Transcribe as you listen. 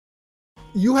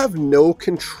You have no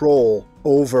control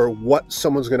over what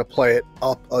someone's going to play it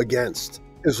up against.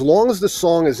 As long as the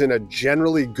song is in a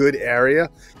generally good area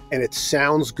and it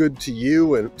sounds good to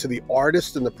you and to the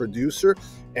artist and the producer,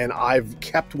 and I've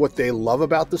kept what they love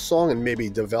about the song and maybe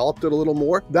developed it a little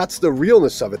more, that's the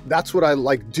realness of it. That's what I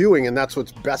like doing, and that's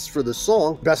what's best for the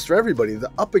song, best for everybody.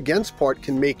 The up against part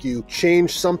can make you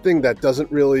change something that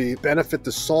doesn't really benefit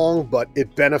the song, but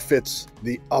it benefits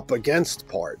the up against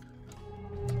part.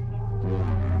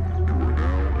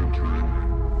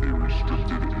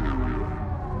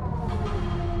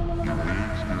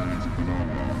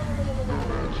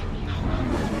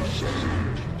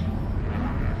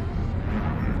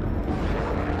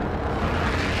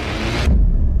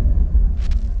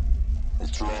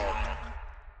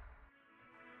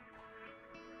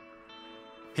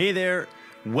 Hey there,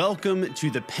 welcome to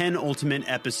the penultimate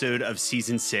episode of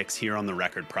Season 6 here on The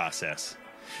Record Process.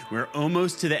 We're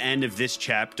almost to the end of this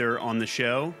chapter on the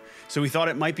show, so we thought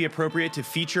it might be appropriate to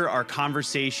feature our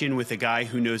conversation with a guy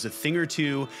who knows a thing or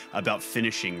two about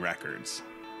finishing records.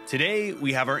 Today,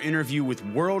 we have our interview with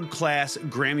world-class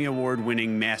Grammy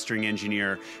Award-winning mastering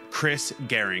engineer Chris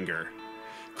Gehringer.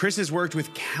 Chris has worked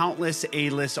with countless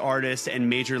A-list artists and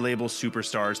major label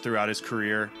superstars throughout his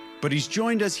career, but he's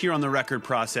joined us here on The Record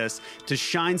Process to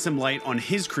shine some light on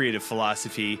his creative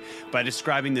philosophy by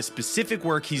describing the specific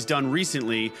work he's done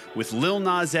recently with Lil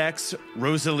Nas X,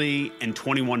 Rosalie, and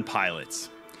 21 Pilots.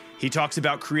 He talks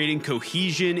about creating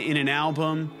cohesion in an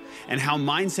album and how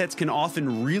mindsets can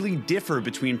often really differ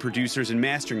between producers and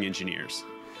mastering engineers.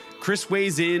 Chris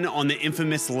weighs in on the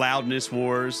infamous loudness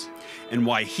wars and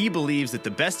why he believes that the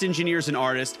best engineers and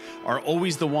artists are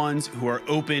always the ones who are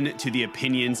open to the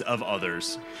opinions of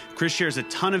others. Chris shares a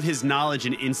ton of his knowledge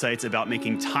and insights about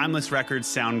making timeless records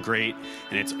sound great,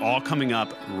 and it's all coming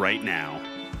up right now.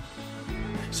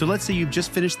 So let's say you've just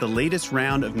finished the latest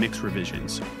round of mix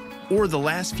revisions, or the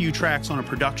last few tracks on a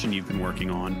production you've been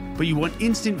working on, but you want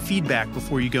instant feedback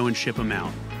before you go and ship them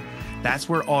out. That's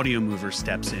where Audio Mover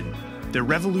steps in. Their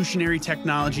revolutionary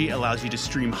technology allows you to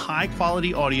stream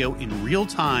high-quality audio in real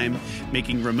time,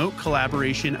 making remote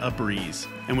collaboration a breeze.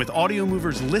 And with Audio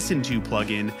Mover's Listen To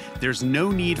plugin, there's no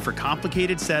need for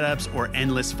complicated setups or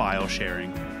endless file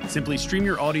sharing. Simply stream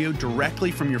your audio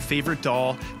directly from your favorite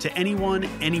DAW to anyone,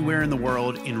 anywhere in the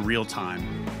world in real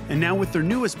time. And now with their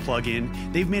newest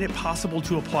plugin, they've made it possible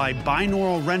to apply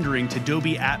binaural rendering to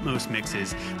Dolby Atmos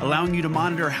mixes, allowing you to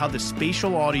monitor how the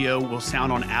spatial audio will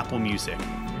sound on Apple Music.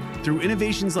 Through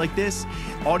innovations like this,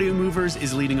 Audio Movers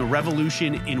is leading a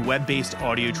revolution in web-based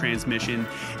audio transmission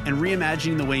and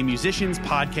reimagining the way musicians,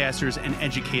 podcasters, and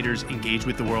educators engage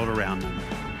with the world around them.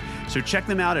 So check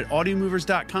them out at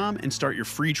audiomovers.com and start your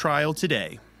free trial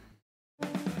today.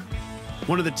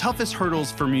 One of the toughest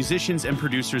hurdles for musicians and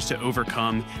producers to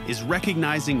overcome is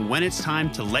recognizing when it's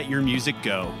time to let your music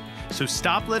go. So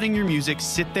stop letting your music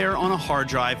sit there on a hard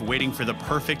drive waiting for the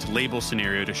perfect label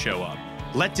scenario to show up.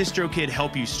 Let DistroKid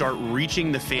help you start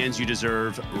reaching the fans you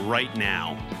deserve right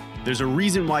now. There's a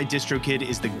reason why DistroKid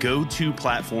is the go-to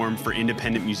platform for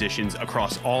independent musicians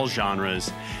across all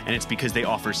genres, and it's because they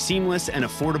offer seamless and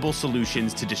affordable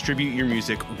solutions to distribute your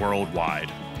music worldwide.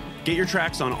 Get your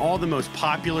tracks on all the most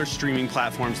popular streaming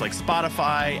platforms like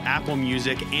Spotify, Apple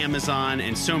Music, Amazon,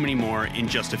 and so many more in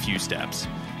just a few steps.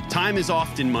 Time is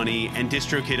often money, and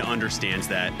DistroKid understands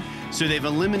that. So they've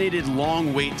eliminated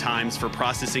long wait times for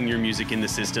processing your music in the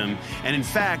system. And in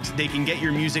fact, they can get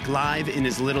your music live in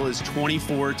as little as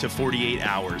 24 to 48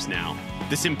 hours now.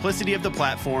 The simplicity of the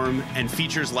platform and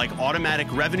features like automatic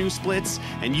revenue splits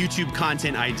and YouTube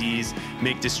content IDs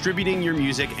make distributing your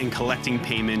music and collecting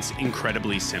payments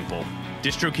incredibly simple.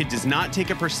 DistroKid does not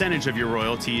take a percentage of your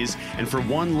royalties, and for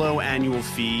one low annual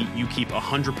fee, you keep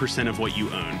 100% of what you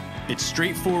own. It's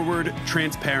straightforward,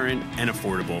 transparent, and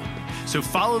affordable. So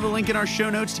follow the link in our show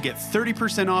notes to get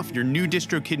 30% off your new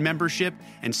DistroKid membership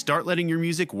and start letting your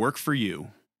music work for you.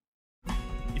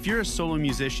 If you're a solo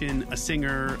musician, a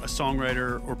singer, a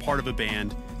songwriter, or part of a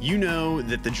band, you know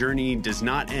that the journey does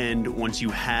not end once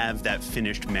you have that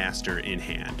finished master in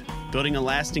hand. Building a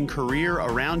lasting career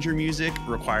around your music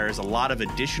requires a lot of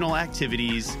additional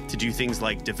activities to do things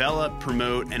like develop,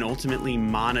 promote, and ultimately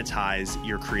monetize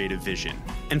your creative vision.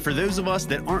 And for those of us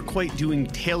that aren't quite doing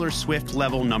Taylor Swift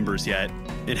level numbers yet,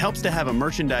 it helps to have a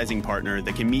merchandising partner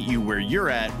that can meet you where you're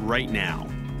at right now.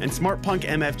 And SmartPunk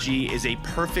MFG is a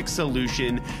perfect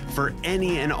solution for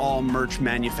any and all merch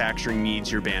manufacturing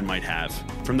needs your band might have.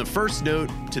 From the first note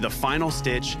to the final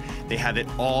stitch, they have it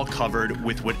all covered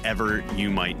with whatever you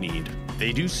might need.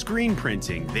 They do screen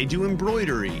printing, they do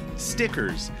embroidery,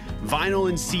 stickers, vinyl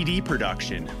and CD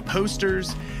production,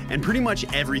 posters, and pretty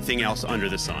much everything else under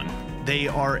the sun. They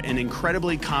are an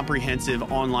incredibly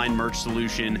comprehensive online merch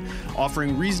solution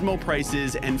offering reasonable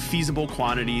prices and feasible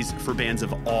quantities for bands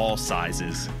of all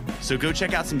sizes. So go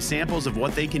check out some samples of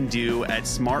what they can do at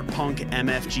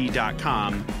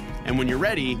smartpunkmfg.com. And when you're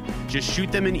ready, just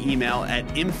shoot them an email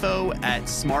at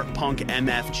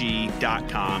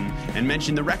info@smartpunkmfg.com and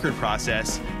mention the record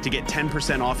process to get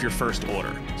 10% off your first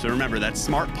order. So remember, that's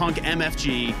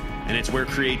smartpunkmfg, and it's where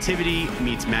creativity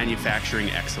meets manufacturing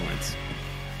excellence.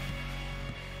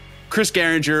 Chris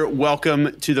Gehringer,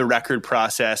 welcome to the record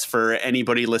process. For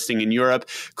anybody listening in Europe,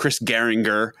 Chris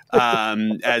Gehringer,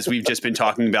 as we've just been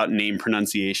talking about name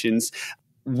pronunciations.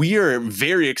 We are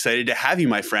very excited to have you,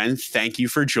 my friend. Thank you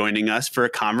for joining us for a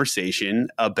conversation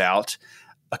about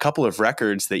a couple of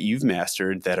records that you've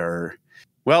mastered that are,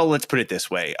 well, let's put it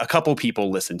this way. A couple people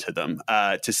listen to them,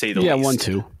 to say the least.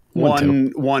 Yeah,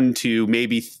 one, two,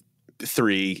 maybe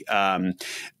three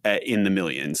in the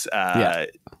millions,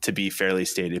 to be fairly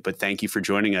stated. But thank you for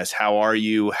joining us. How are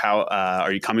you? How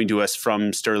are you coming to us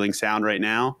from Sterling Sound right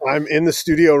now? I'm in the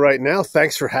studio right now.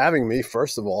 Thanks for having me,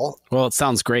 first of all. Well, it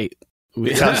sounds great.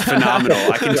 It sounds phenomenal.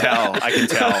 I can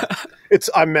tell.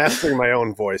 I'm mastering my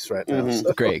own voice right now. Mm-hmm.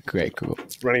 So. Great, cool.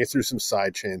 Running it through some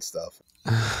sidechain stuff.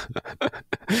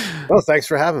 Well, thanks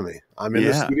for having me. I'm in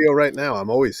the studio right now. I'm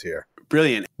always here.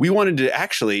 Brilliant. We wanted to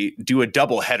actually do a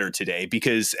double header today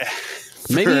because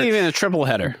maybe even a triple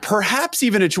header. Perhaps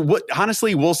even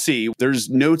honestly, we'll see. There's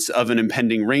notes of an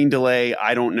impending rain delay.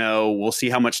 I don't know. We'll see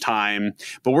how much time,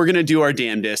 but we're going to do our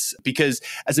damnedest because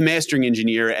as a mastering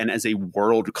engineer and as a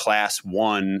world-class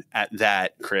one at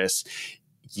that, Chris,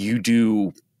 you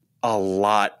do a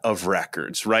lot of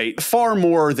records, right? Far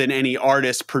more than any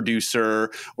artist, producer,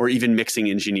 or even mixing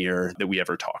engineer that we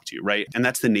ever talked to, right? And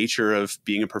that's the nature of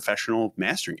being a professional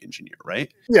mastering engineer,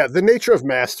 right? Yeah, the nature of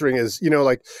mastering is,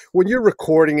 like when you're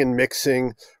recording and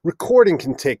mixing, recording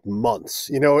can take months.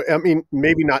 I mean,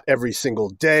 maybe not every single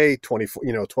day,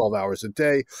 12 hours a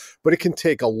day, but it can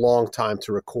take a long time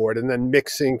to record. And then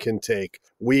mixing can take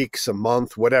weeks, a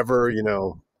month, whatever,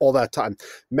 all that time.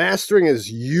 Mastering is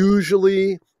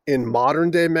usually, in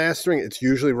modern day mastering, it's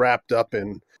usually wrapped up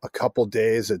in a couple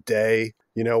days, a day,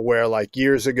 where like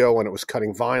years ago when it was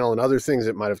cutting vinyl and other things,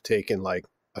 it might have taken like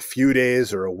a few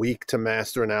days or a week to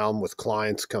master an album with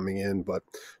clients coming in. But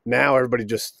now everybody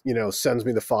just, sends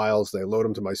me the files, they load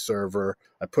them to my server,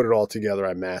 I put it all together,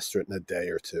 I master it in a day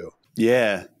or two.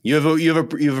 Yeah, you have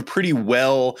a pretty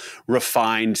well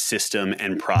refined system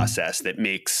and process that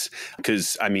makes,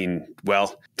 because I mean,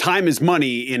 well, time is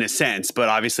money in a sense, but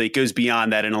obviously it goes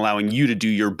beyond that in allowing you to do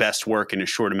your best work in a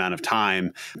short amount of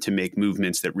time to make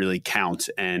movements that really count.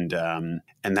 And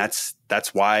that's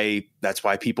why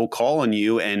people call on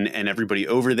you and everybody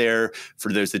over there.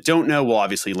 For those that don't know, we'll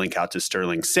obviously link out to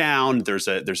Sterling Sound. There's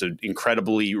an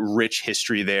incredibly rich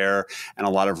history there and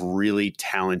a lot of really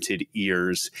talented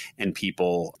ears and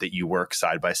people that you work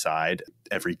side by side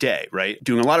every day, right?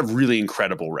 Doing a lot of really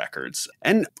incredible records.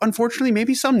 And unfortunately,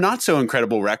 maybe some not so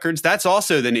incredible records. That's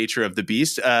also the nature of the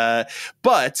beast.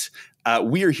 But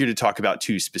we are here to talk about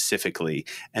two specifically.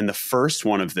 And the first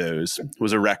one of those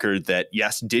was a record that,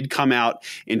 yes, did come out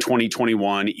in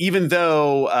 2021, even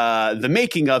though the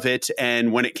making of it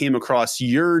and when it came across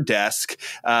your desk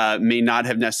may not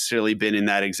have necessarily been in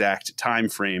that exact time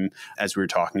frame as we were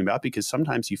talking about, because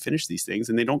sometimes you finish these things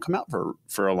and they don't come out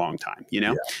for a long time,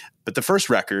 Yeah. But the first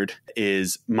record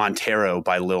is Montero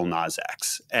by Lil Nas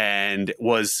X. And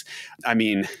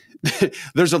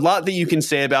there's a lot that you can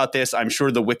say about this. I'm sure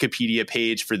the Wikipedia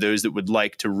page, for those that would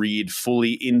like to read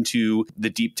fully into the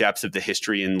deep depths of the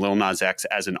history in Lil Nas X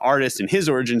as an artist and his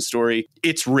origin story,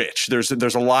 it's rich. There's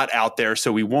a lot out there.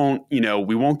 So we won't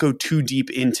go too deep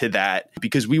into that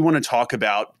because we want to talk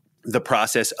about the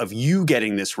process of you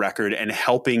getting this record and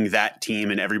helping that team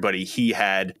and everybody he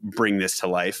had bring this to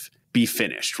life be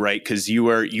finished, right? Because you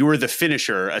were the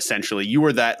finisher, essentially. You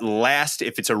were that last,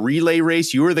 if it's a relay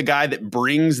race, you were the guy that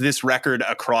brings this record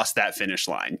across that finish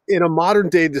line. In a modern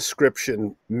day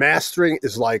description, mastering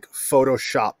is like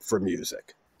Photoshop for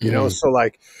music. So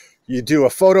like you do a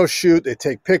photo shoot, they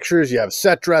take pictures, you have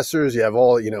set dressers, you have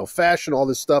all, fashion, all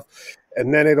this stuff,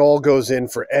 and then it all goes in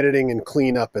for editing and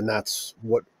cleanup, and that's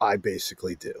what I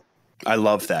basically do. I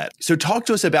love that. So talk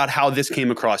to us about how this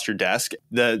came across your desk,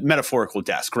 the metaphorical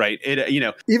desk, right?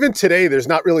 Even today, there's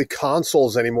not really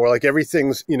consoles anymore. Like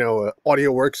everything's, an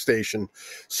audio workstation.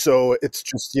 So it's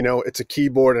just, it's a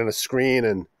keyboard and a screen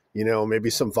and,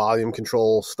 maybe some volume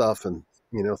control stuff and,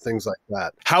 things like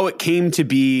that. How it came to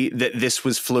be that this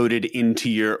was floated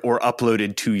into or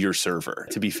uploaded to your server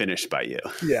to be finished by you.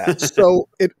 Yeah. So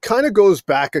it kind of goes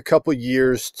back a couple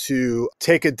years to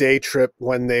take a day trip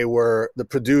when the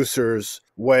producers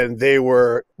when they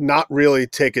were not really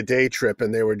take a day trip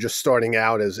and they were just starting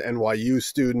out as NYU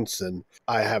students. And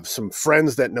I have some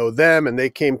friends that know them, and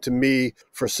they came to me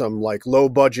for some like low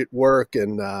budget work.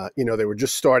 And, they were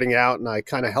just starting out, and I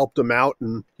kind of helped them out.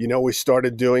 And, we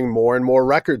started doing more and more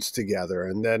records together.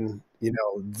 And then,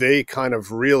 they kind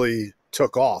of really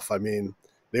took off. I mean,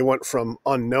 they went from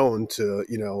unknown to,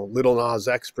 Lil Nas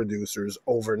X producers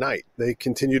overnight. They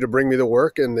continued to bring me the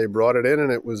work, and they brought it in,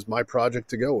 and it was my project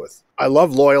to go with. I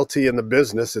love loyalty in the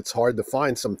business. It's hard to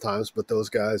find sometimes, but those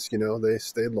guys, they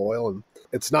stayed loyal, and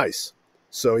it's nice.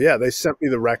 So yeah, they sent me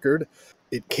the record.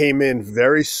 It came in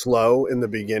very slow in the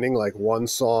beginning, like one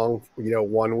song,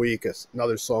 1 week,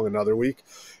 another song another week.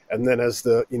 And then as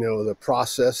the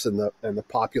process and the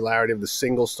popularity of the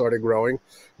single started growing,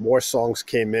 more songs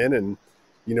came in, and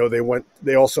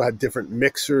they also had different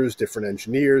mixers, different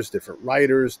engineers, different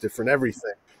writers, different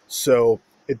everything. So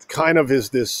it kind of is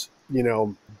this,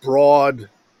 broad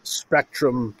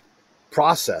spectrum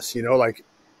process, like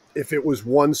if it was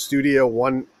one studio,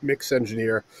 one mix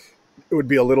engineer, it would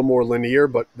be a little more linear.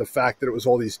 But the fact that it was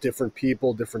all these different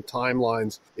people, different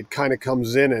timelines, it kind of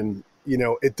comes in and,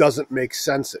 it doesn't make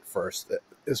sense at first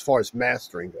as far as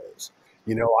mastering goes.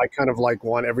 I kind of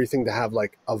want everything to have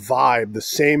like a vibe, the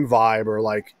same vibe, or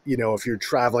like, if you're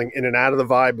traveling in and out of the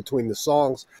vibe between the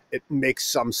songs, it makes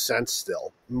some sense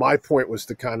still. My point was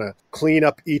to kind of clean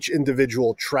up each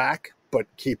individual track, but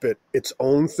keep it its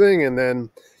own thing, and then,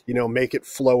 make it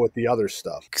flow with the other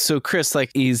stuff. So Chris,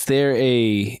 is there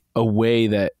a way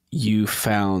that you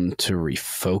found to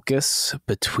refocus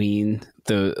between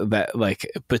the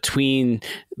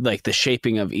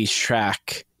shaping of each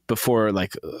track before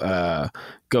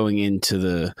going into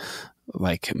the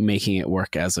making it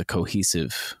work as a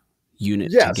cohesive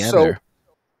unit together?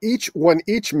 So when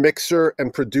each mixer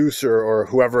and producer or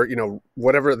whoever,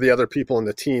 whatever the other people in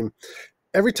the team,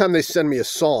 every time they send me a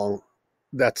song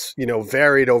that's,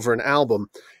 varied over an album,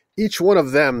 each one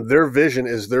of them, their vision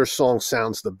is their song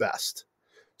sounds the best.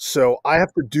 So I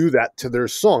have to do that to their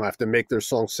song. I have to make their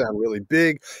song sound really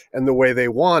big and the way they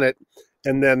want it.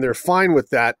 And then they're fine with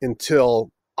that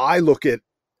until I look at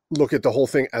the whole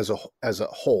thing as a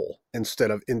whole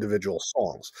instead of individual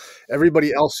songs.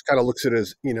 Everybody else kind of looks at it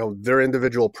as, their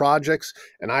individual projects,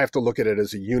 and I have to look at it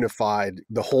as a unified,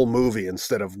 the whole movie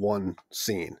instead of one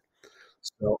scene.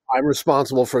 So I'm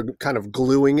responsible for kind of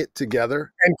gluing it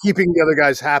together and keeping the other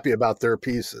guys happy about their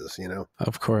pieces,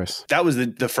 Of course. That was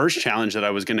the first challenge that I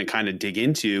was going to kind of dig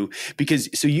into, because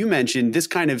so you mentioned this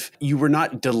you were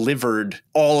not delivered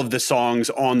all of the songs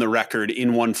on the record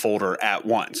in one folder at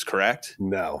once, correct?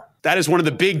 No. That is one of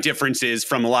the big differences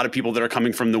from a lot of people that are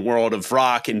coming from the world of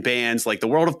rock and bands, like the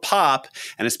world of pop,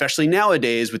 and especially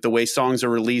nowadays with the way songs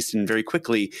are released and very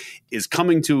quickly, is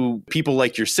coming to people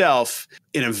like yourself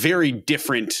in a very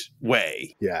different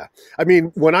way. Yeah. I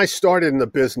mean, when I started in the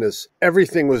business,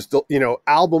 everything was,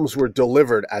 albums were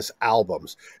delivered as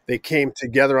albums. They came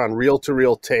together on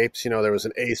reel-to-reel tapes. There was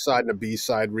an A-side and a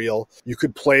B-side reel. You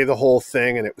could play the whole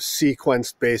thing, and it was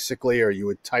sequenced basically, or you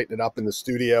would tighten it up in the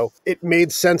studio. It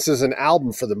made sense as an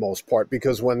album for the most part,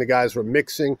 because when the guys were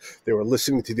mixing, they were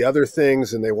listening to the other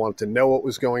things and they wanted to know what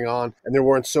was going on. And there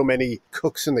weren't so many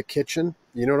cooks in the kitchen.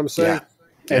 You know what I'm saying?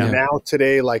 Yeah. And now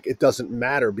today, it doesn't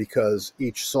matter because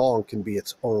each song can be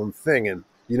its own thing. And,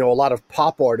 a lot of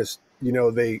pop artists,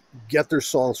 they get their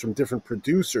songs from different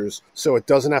producers. So it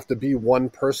doesn't have to be one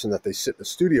person that they sit in the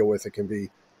studio with. It can be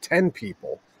 10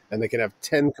 people, and they can have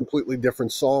 10 completely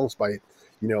different songs by,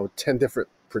 10 different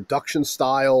production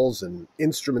styles and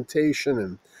instrumentation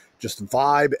and just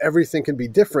vibe. Everything can be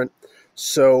different.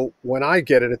 So when I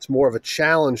get it, it's more of a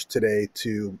challenge today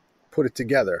to put it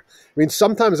together. I mean,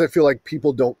 sometimes I feel like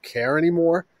people don't care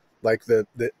anymore. Like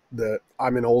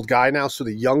I'm an old guy now, so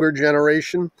the younger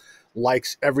generation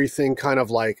likes everything kind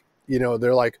of like,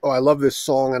 they're like, oh, I love this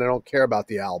song and I don't care about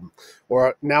the album.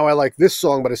 Or now I like this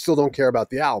song, but I still don't care about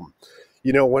the album.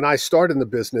 When I started in the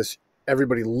business,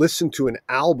 everybody listened to an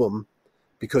album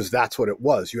because that's what it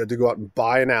was. You had to go out and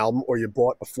buy an album, or you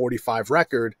bought a 45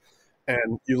 record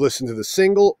and you listened to the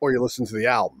single or you listened to the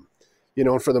album.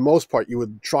 And for the most part, you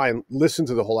would try and listen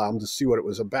to the whole album to see what it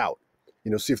was about,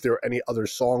 see if there were any other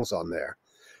songs on there.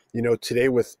 Today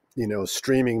with,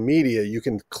 streaming media, you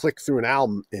can click through an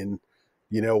album in,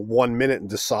 1 minute and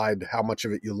decide how much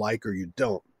of it you like or you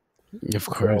don't. Of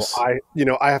course. So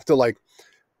I have to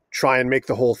try and make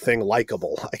the whole thing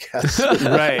likable, I guess.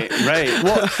 Right.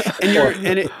 Well,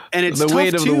 and it's the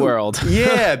weight of the world.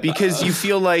 Yeah, because you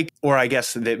feel like, or I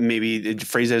guess that maybe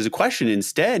phrase it as a question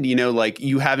instead,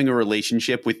 you having a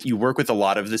relationship you work with a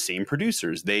lot of the same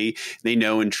producers. They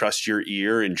know and trust your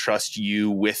ear and trust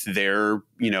you with their,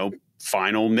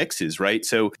 final mixes, right?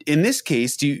 So in this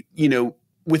case,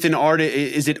 with an artist,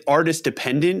 is it artist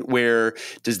dependent? Where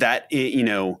does that,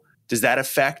 does that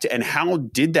affect, and how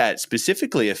did that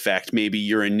specifically affect maybe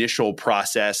your initial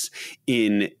process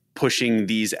in pushing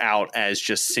these out as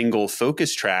just single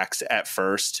focus tracks at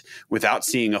first without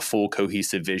seeing a full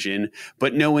cohesive vision,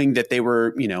 but knowing that they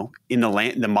were, in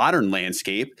the modern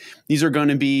landscape, these are going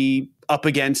to be up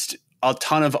against a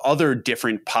ton of other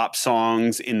different pop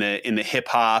songs in the hip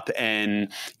hop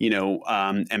and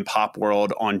pop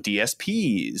world on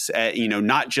DSPs.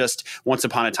 Not just once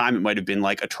upon a time it might have been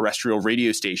like a terrestrial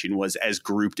radio station was as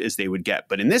grouped as they would get,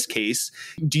 but in this case,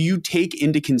 do you take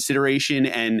into consideration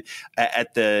and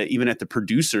even at the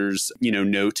producer's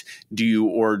note, do you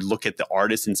or look at the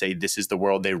artist and say this is the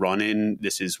world they run in,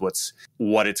 this is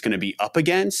what it's going to be up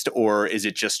against, or is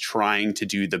it just trying to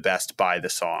do the best by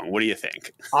the song? What do you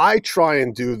think? I try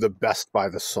and do the best by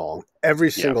the song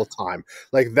every single time.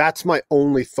 Like, that's my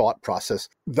only thought process.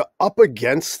 The up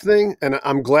against thing, and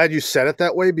I'm glad you said it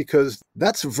that way, because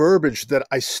that's verbiage that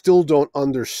I still don't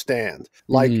understand.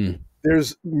 Like,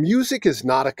 music is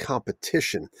not a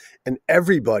competition, and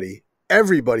everybody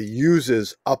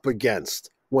uses up against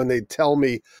when they tell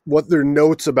me what their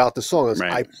notes about the song is.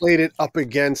 Right. I played it up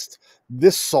against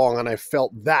this song and I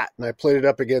felt that, and I played it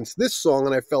up against this song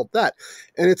and I felt that.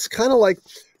 And it's kind of like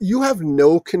you have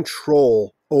no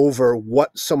control over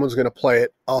what someone's going to play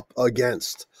it up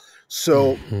against.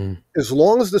 So as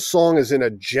long as the song is in a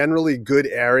generally good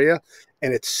area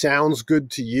and it sounds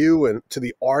good to you and to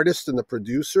the artist and the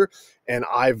producer, and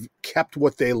I've kept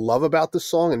what they love about the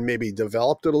song and maybe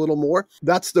developed it a little more,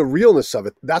 that's the realness of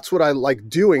it. That's what I like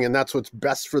doing, and that's what's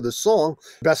best for the song,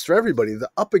 best for everybody.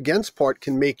 The up against part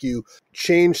can make you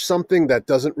change something that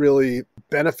doesn't really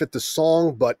benefit the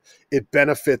song, but it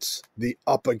benefits the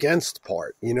up against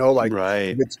part.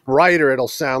 If it's brighter, it'll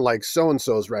sound like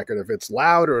so-and-so's record. If it's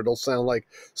louder, it'll sound like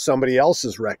somebody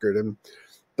else's record. And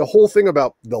the whole thing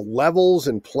about the levels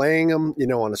and playing them,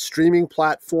 on a streaming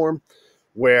platform,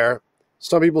 where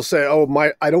some people say,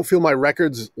 I don't feel my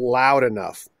record's loud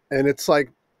enough. And it's like,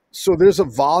 so there's a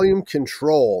volume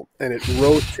control and it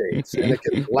rotates and it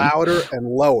gets louder and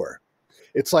lower.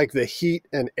 It's like the heat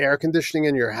and air conditioning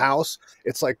in your house.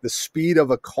 It's like the speed of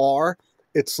a car.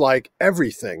 It's like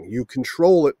everything. You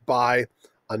control it by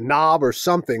a knob or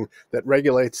something that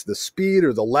regulates the speed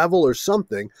or the level or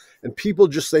something. And people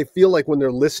they feel like when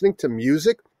they're listening to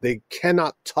music, they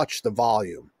cannot touch the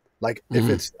volume. Like if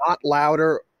it's not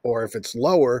louder or if it's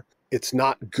lower, it's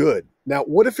not good. Now,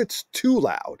 what if it's too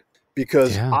loud?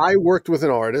 Because I worked with an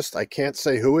artist, I can't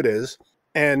say who it is,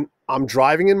 and I'm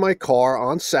driving in my car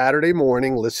on Saturday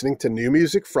morning listening to New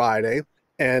Music Friday,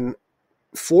 and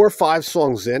 4 or 5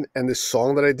 songs in, and this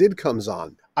song that I did comes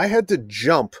on. I had to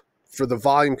jump for the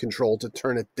volume control to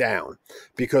turn it down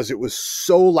because it was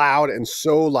so loud and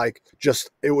so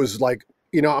it was like,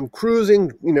 I'm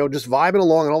cruising, just vibing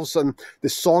along, and all of a sudden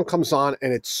this song comes on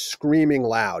and it's screaming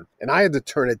loud, and I had to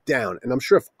turn it down. And I'm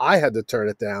sure if I had to turn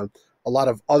it down, a lot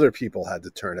of other people had to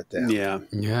turn it down.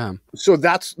 Yeah. So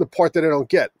that's the part that I don't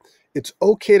get. It's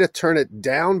okay to turn it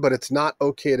down, but it's not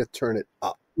okay to turn it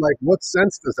up. Like, what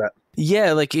sense does that?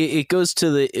 Yeah, like it goes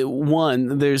to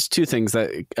one, there's 2 things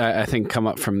that I think come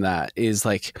up from that is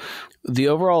like the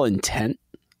overall intent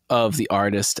of the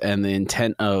artist and the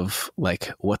intent of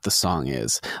like what the song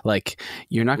is. Like,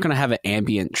 you're not going to have an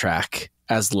ambient track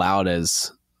as loud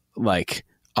as like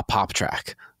a pop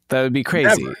track. That would be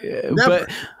crazy. Never. But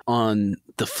on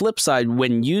the flip side,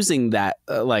 when using that,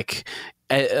 like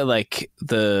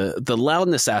the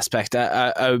loudness aspect,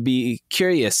 I would be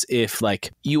curious if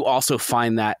like you also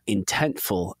find that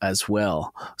intentful as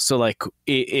well. So like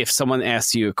if someone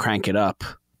asks you to crank it up,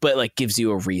 but like gives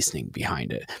you a reasoning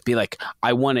behind it, be like,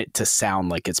 I want it to sound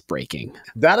like it's breaking.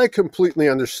 That I completely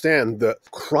understand, the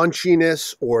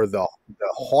crunchiness or the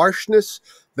harshness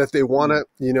that they want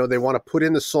to put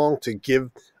in the song to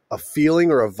give a feeling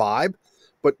or a vibe,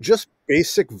 but just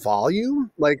basic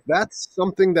volume, like that's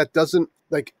something that doesn't,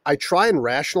 like, I try and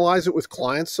rationalize it with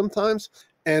clients sometimes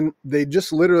and they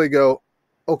just literally go,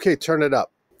 okay, turn it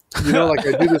up. Like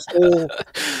I do this whole,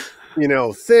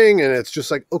 thing, and it's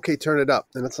just like, okay, turn it up.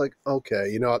 And it's like,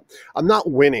 okay, I'm not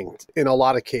winning in a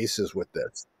lot of cases with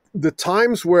this. The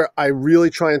times where I really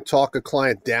try and talk a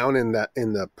client down in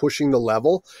the pushing the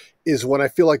level is when I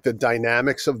feel like the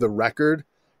dynamics of the record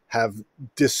have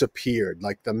disappeared,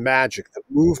 like the magic, the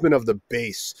movement of the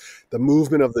bass, the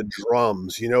movement of the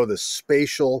drums, the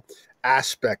spatial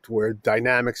aspect where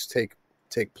dynamics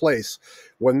take place.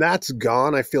 When that's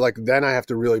gone, I feel like then I have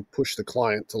to really push the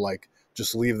client to like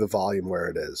just leave the volume where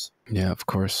it is. Yeah, of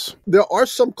course. There are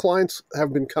some clients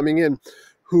have been coming in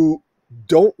who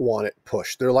don't want it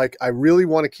pushed. They're like, I really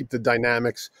want to keep the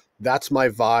dynamics. That's my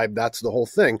vibe. That's the whole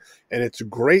thing. And it's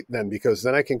great then, because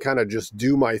then I can kind of just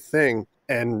do my thing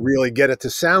and really get it to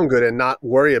sound good and not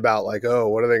worry about like, oh,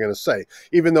 what are they going to say?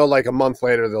 Even though like a month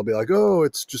later, they'll be like, oh,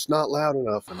 it's just not loud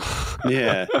enough.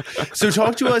 Yeah. So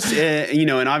talk to us,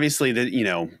 and obviously that,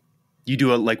 you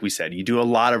do, like we said, you do a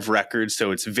lot of records,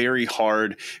 so it's very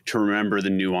hard to remember the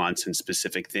nuance and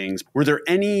specific things. Were there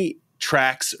any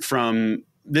tracks from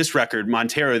this record,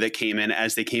 Montero, that came in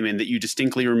as they came in that you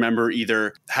distinctly remember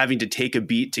either having to take a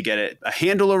beat to get a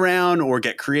handle around or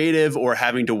get creative, or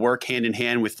having to work hand in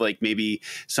hand with like maybe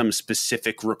some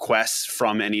specific requests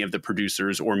from any of the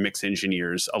producers or mix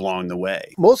engineers along the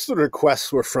way? Most of the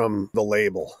requests were from the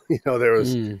label. There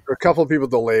were a couple of people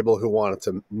at the label who wanted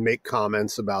to make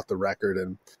comments about the record,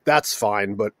 and that's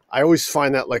fine. But I always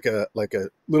find that like a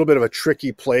little bit of a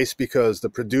tricky place, because the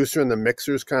producer and the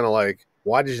mixer's kind of like,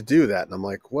 why did you do that? And I'm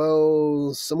like,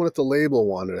 well, someone at the label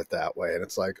wanted it that way. And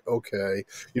it's like, okay,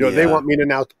 they want me to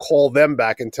now call them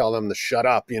back and tell them to shut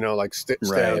up, like stay,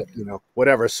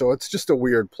 whatever. So it's just a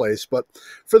weird place. But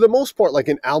for the most part, like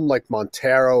an album like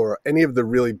Montero or any of the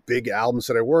really big albums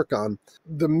that I work on,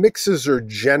 the mixes are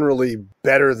generally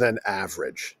better than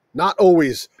average. Not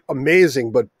always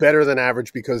amazing, but better than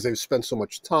average, because they've spent so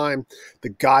much time. The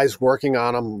guys working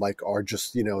on them like are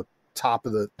just, top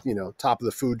of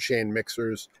the food chain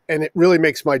mixers, and it really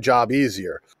makes my job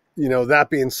easier. That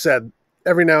being said,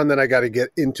 every now and then I got to get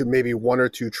into maybe one or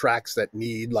two tracks that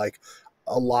need like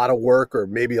a lot of work, or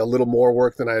maybe a little more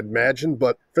work than I had imagined.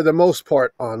 But for the most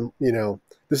part,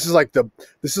 this is like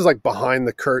behind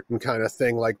the curtain kind of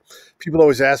thing. Like people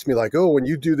always ask me like, oh, when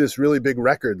you do this really big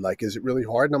record, like, is it really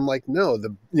hard? And I'm like, no,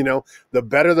 the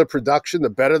better the production, the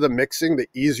better the mixing, the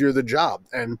easier the job.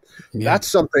 And that's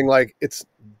something like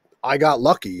I got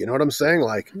lucky. You know what I'm saying?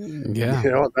 Like,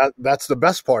 that's the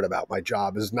best part about my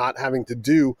job, is not having to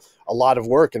do a lot of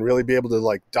work and really be able to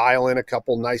like dial in a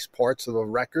couple nice parts of a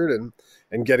record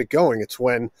and get it going. It's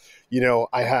when,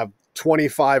 I have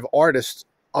 25 artists,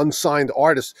 unsigned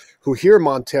artists, who hear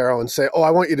Montero and say, oh,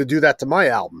 I want you to do that to my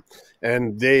album.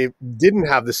 And they didn't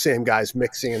have the same guys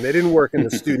mixing, and they didn't work in the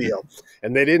studio,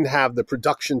 and they didn't have the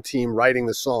production team writing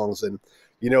the songs. And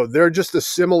they're just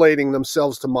assimilating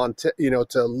themselves to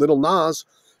to Lil Nas,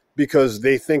 because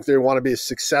they think they want to be as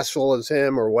successful as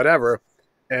him or whatever.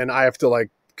 And I have to like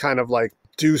kind of like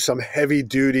do some heavy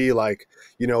duty, like,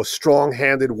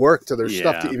 strong-handed work to their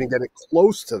stuff to even get it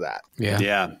close to that.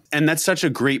 Yeah. And that's such a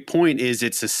great point, is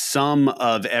it's a sum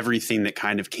of everything that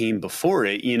kind of came before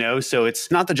it, So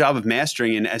it's not the job of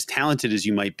mastering, and as talented as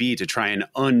you might be, to try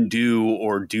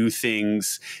do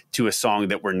things to a song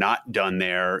that were not done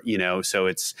there,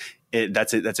 So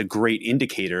that's a great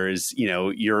indicator, is,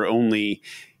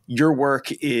 your work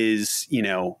is,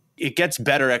 it gets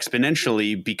better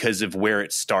exponentially because of where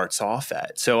it starts off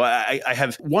at. So I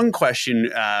have one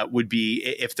question, would be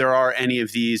if there are any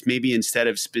of these, maybe instead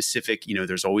of specific,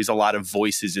 there's always a lot of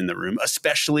voices in the room,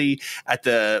 especially at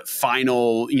the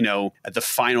final,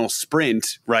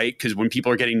 sprint, right? Because when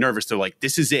people are getting nervous, they're like,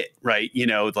 this is it, right?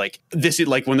 Like this is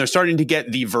like when they're starting to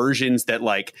get the versions that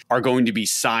like are going to be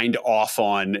signed off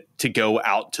on to go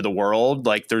out to the world.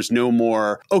 Like there's no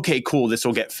more, okay, cool, this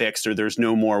will get fixed, or there's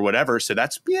no more whatever. So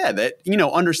that's, that,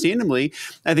 understandably,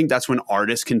 I think that's when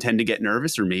artists can tend to get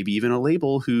nervous, or maybe even a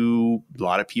label who a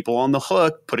lot of people on the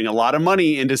hook putting a lot of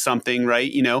money into something,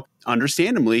 right?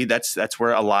 Understandably, that's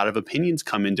where a lot of opinions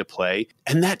come into play.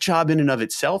 And that job in and of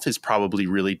itself is probably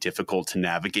really difficult to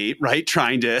navigate, right?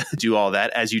 Trying to do all that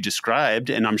as you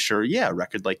described. And I'm sure, a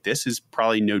record like this is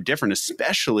probably no different,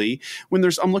 especially when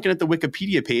I'm looking at the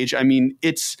Wikipedia page. I mean,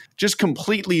 it's just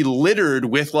completely littered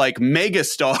with like mega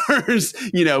stars,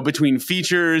 between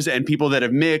features and people that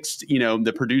have mixed,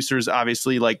 the producers,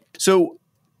 obviously. Like, so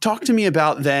talk to me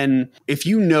about then, if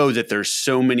that there's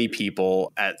so many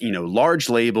people at, large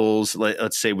labels,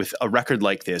 let's say with a record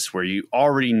like this, where you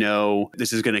already know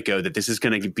this is going to go, that this is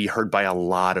going to be heard by a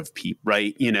lot of people,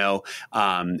 right? And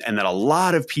that a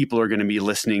lot of people are going to be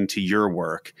listening to your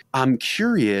work. I'm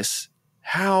curious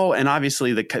how, and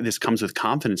obviously this comes with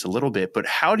confidence a little bit, but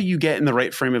how do you get in the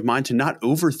right frame of mind to not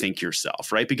overthink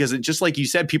yourself, right? Because it, just like you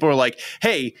said, people are like,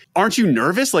 hey, aren't you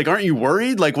nervous? Like, aren't you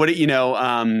worried? Like, what,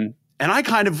 and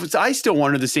I still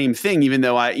wonder the same thing, even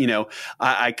though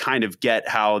I kind of get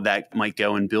how that might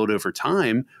go and build over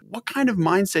time. What kind of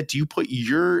mindset do you put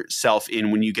yourself in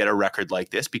when you get a record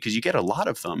like this? Because you get a lot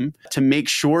of them, to make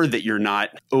sure that you're not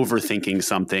overthinking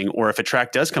something, or if a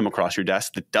track does come across your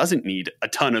desk that doesn't need a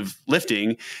ton of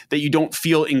lifting, that you don't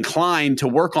feel inclined to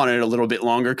work on it a little bit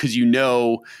longer because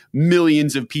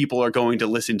millions of people are going to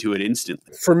listen to it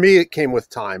instantly. For me, it came with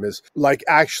time, is like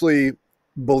actually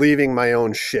believing my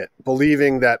own shit,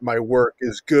 believing that my work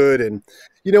is good. And,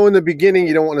 in the beginning,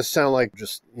 you don't want to sound like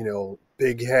just,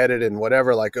 big headed and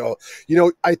whatever. Like, oh,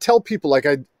 I tell people, like,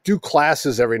 I do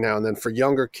classes every now and then for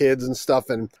younger kids and stuff.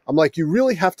 And I'm like, you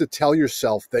really have to tell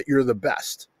yourself that you're the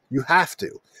best. You have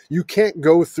to. You can't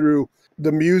go through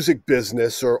the music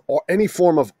business or any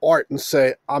form of art and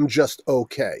say, I'm just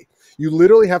okay. You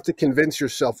literally have to convince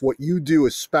yourself what you do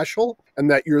is special and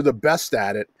that you're the best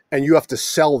at it. And you have to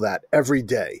sell that every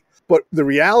day. But the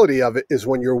reality of it is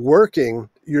when you're working,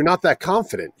 you're not that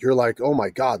confident. You're like, oh my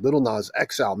God, Lil Nas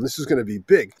X album, this is going to be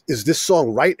big. Is this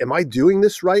song right? Am I doing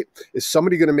this right? Is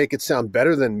somebody going to make it sound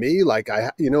better than me? Like,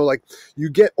 you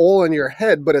get all in your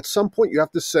head, but at some point you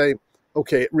have to say,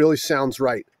 okay, it really sounds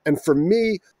right. And for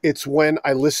me, it's when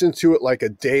I listen to it like a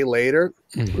day later.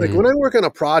 Mm-hmm. Like when I work on a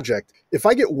project, if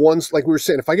I get one, like we were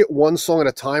saying, if I get one song at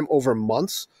a time over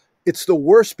months, it's the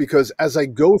worst because as I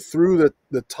go through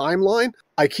the timeline,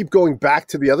 I keep going back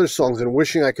to the other songs and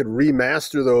wishing I could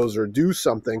remaster those or do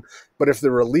something. But if they're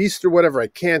released or whatever, I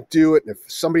can't do it. And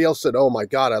if somebody else said, oh my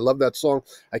God, I love that song,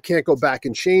 I can't go back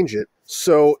and change it.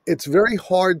 So it's very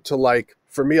hard to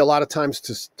for me, a lot of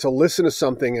times to listen to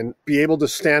something and be able to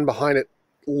stand behind it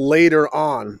later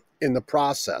on in the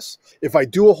process. If I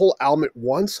do a whole album at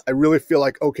once, I really feel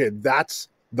like, okay, that's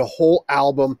the whole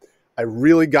album. I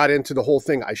really got into the whole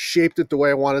thing. I shaped it the way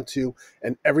I wanted to,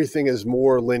 and everything is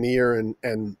more linear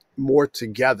and more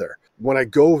together. When I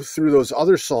go through those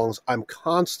other songs, I'm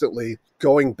constantly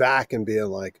going back and being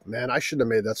like, man, I shouldn't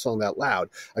have made that song that loud.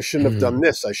 I shouldn't have done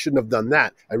this. I shouldn't have done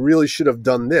that. I really should have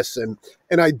done this. And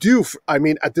I do,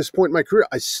 at this point in my career,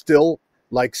 I still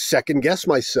second guess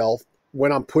myself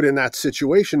when I'm put in that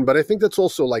situation. But I think that's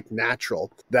also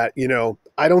natural that,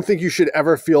 I don't think you should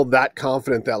ever feel that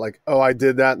confident that oh, I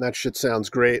did that and that shit sounds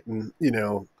great. And,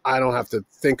 I don't have to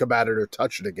think about it or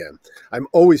touch it again. I'm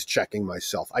always checking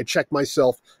myself. I check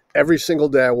myself every single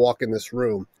day I walk in this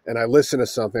room and I listen to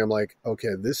something. I'm like, okay,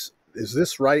 is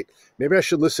this right? Maybe I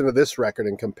should listen to this record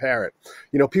and compare it.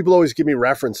 People always give me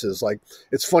references.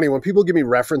 It's funny when people give me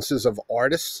references of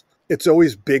artists, it's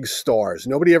always big stars.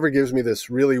 Nobody ever gives me this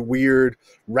really weird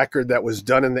record that was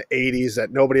done in the 80s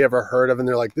that nobody ever heard of. And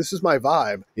they're like, this is my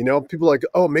vibe. People are like,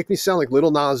 oh, make me sound like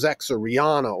Lil Nas X or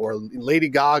Rihanna or Lady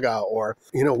Gaga or,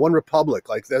 One Republic.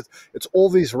 That. It's all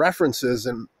these references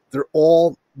and they're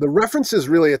all, the references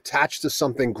really attached to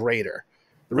something greater.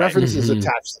 The references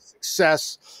attached to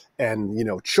success and,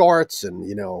 charts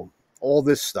and, all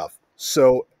this stuff.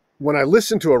 So when I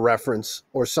listen to a reference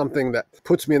or something that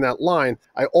puts me in that line,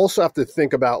 I also have to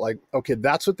think about okay,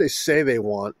 that's what they say they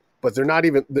want, but they're not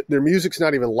even, their music's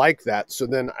not even like that. So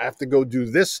then I have to go do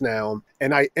this now.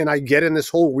 And I get in this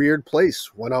whole weird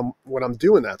place when I'm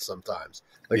doing that sometimes.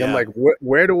 I'm like,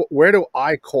 where do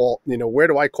I call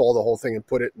the whole thing and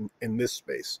put it in this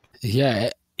space?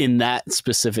 Yeah. In that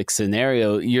specific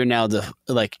scenario, you're now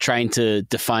trying to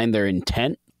define their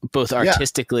intent, both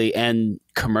artistically and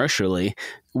commercially,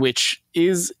 which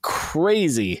is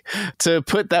crazy to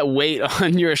put that weight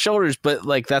on your shoulders. But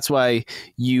that's why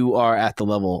you are at the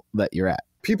level that you're at.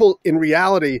 People in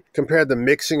reality, compared to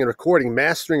mixing and recording,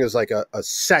 mastering is like a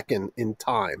second in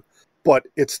time, but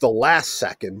it's the last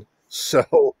second.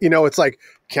 So, it's like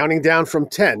counting down from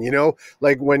 10,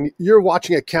 when you're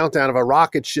watching a countdown of a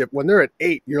rocket ship, when they're at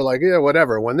 8, you're like, yeah,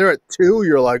 whatever. When they're at 2,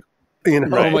 you're like,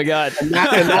 oh my God. and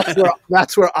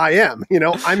that's where I am,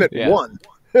 I'm at 1.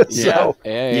 So,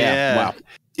 yeah. Wow.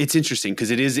 It's interesting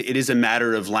because it is a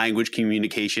matter of language,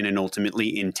 communication, and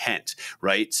ultimately intent,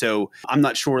 right? So I'm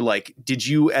not sure, did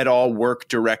you at all work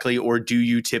directly or do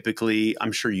you typically,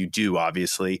 I'm sure you do,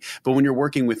 obviously, but when you're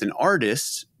working with an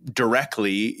artist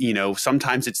directly,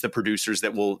 sometimes it's the producers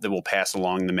that will pass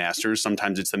along the masters.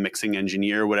 Sometimes it's the mixing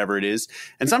engineer, whatever it is.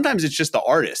 And sometimes it's just the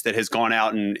artist that has gone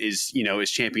out and is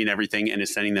championing everything and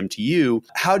is sending them to you.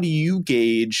 How do you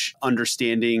gauge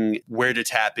understanding where to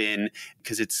tap in?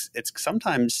 Because it's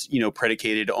sometimes,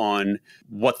 predicated on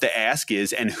what the ask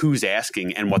is and who's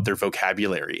asking and what their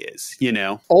vocabulary is,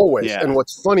 Always. Yeah. And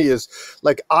what's funny is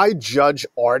I judge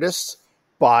artists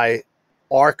by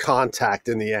our contact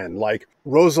in the end.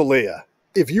 Rosalie,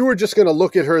 if you were just going to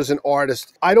look at her as an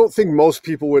artist, I don't think most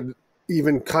people would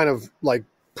even kind of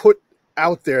put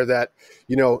out there that,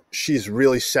 she's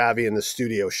really savvy in the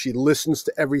studio. She listens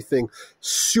to everything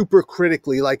super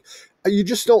critically. You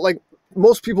just don't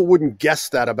most people wouldn't guess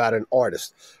that about an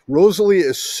artist. Rosalie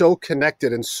is so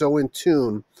connected and so in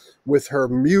tune with her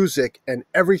music and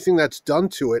everything that's done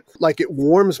to it. It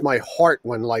warms my heart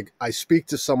when I speak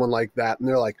to someone like that and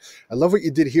they're like, I love what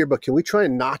you did here, but can we try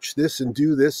and notch this and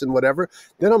do this and whatever?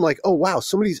 Then I'm like, oh wow,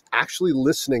 somebody's actually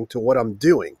listening to what I'm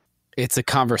doing. It's a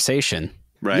conversation.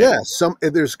 Right. Yeah,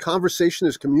 there's conversation,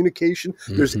 there's communication,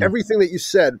 there's everything that you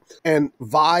said, and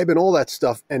vibe and all that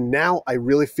stuff. And now I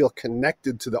really feel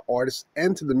connected to the artist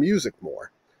and to the music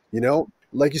more. You know,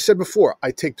 like you said before,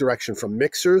 I take direction from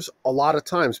mixers a lot of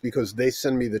times because they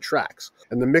send me the tracks,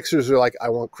 and the mixers are like, I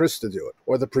want Chris to do it,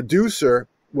 or the producer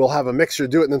will have a mixer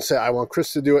do it and then say, I want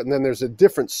Chris to do it. And then there's a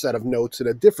different set of notes and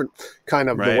a different kind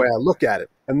of the way I look at it.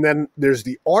 And then there's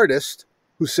the artist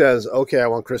who says, okay, I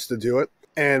want Chris to do it.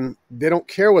 And they don't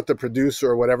care what the producer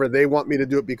or whatever, they want me to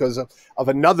do it because of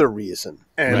another reason.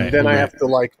 And then I have to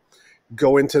like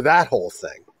go into that whole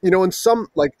thing. You know, and some,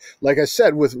 like I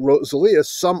said, with Rosalie,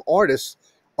 some artists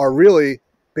are really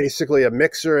basically a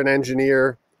mixer, an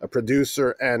engineer, a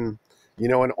producer, and, you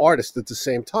know, an artist at the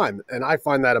same time. And I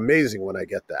find that amazing when I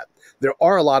get that. There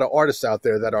are a lot of artists out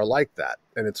there that are like that.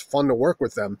 And it's fun to work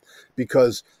with them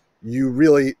because you're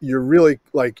really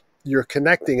like, you're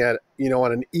connecting at, you know,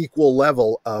 on an equal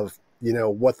level of, you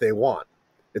know, what they want.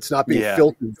 It's not being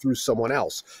filtered through someone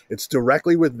else. It's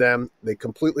directly with them. They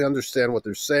completely understand what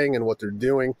they're saying and what they're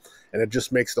doing. And it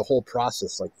just makes the whole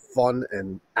process like fun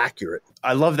and accurate.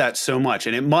 I love that so much.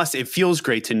 And it feels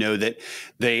great to know that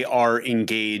they are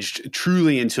engaged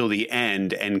truly until the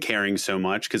end and caring so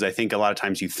much. Because I think a lot of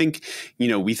times you think, you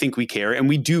know, we think we care and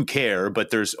we do care, but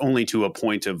there's only to a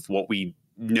point of what we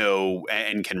know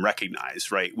and can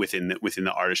recognize, right, within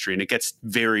the artistry, and it gets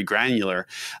very granular.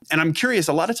 And I'm curious,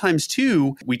 a lot of times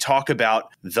too, we talk about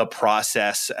the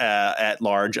process at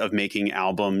large of making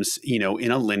albums, you know,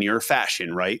 in a linear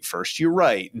fashion, right? First you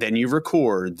write, then you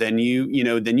record, then you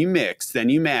mix, then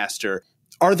you master.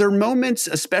 Are there moments,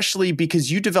 especially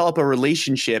because you develop a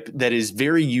relationship that is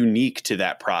very unique to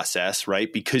that process,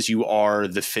 right? Because you are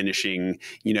the finishing,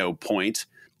 you know, point.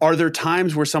 Are there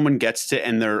times where someone gets to,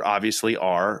 and there obviously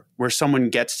are, where someone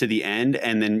gets to the end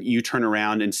and then you turn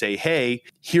around and say, hey,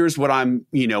 here's what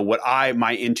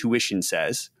my intuition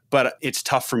says, but it's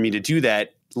tough for me to do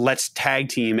that. Let's tag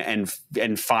team and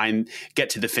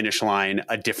get to the finish line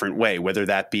a different way, whether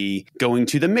that be going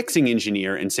to the mixing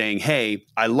engineer and saying, hey,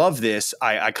 I love this.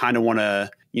 I kind of want to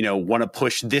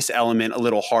push this element a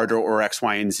little harder or X,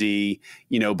 Y, and Z,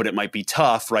 you know, but it might be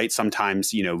tough, right?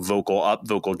 Sometimes, you know, vocal up,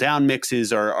 vocal down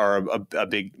mixes are a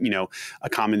big, you know, a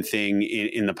common thing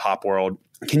in the pop world.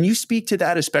 Can you speak to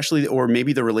that, especially, or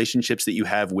maybe the relationships that you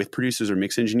have with producers or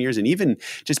mix engineers, and even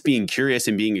just being curious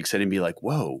and being excited and be like,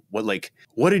 whoa,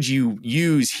 what did you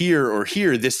use here or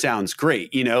here? This sounds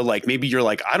great. You know, like maybe you're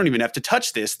like, I don't even have to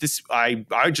touch this. I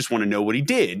just want to know what he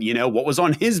did. You know, what was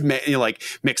on his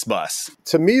mix bus.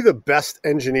 To me, the best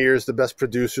engineers, the best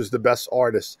producers, the best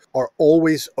artists are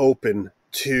always open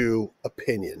to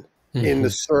opinion in the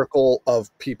circle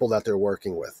of people that they're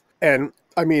working with. And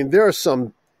I mean, there are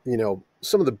some, you know,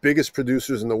 some of the biggest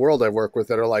producers in the world I've worked with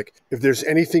that are like, if there's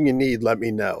anything you need, let me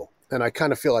know. And I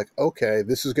kind of feel like, okay,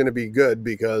 this is going to be good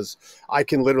because I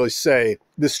can literally say,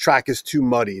 this track is too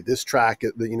muddy. This track,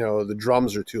 you know, the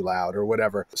drums are too loud or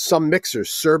whatever. Some mixers,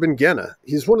 Serban Gena,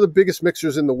 he's one of the biggest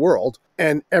mixers in the world.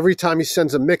 And every time he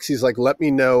sends a mix, he's like, let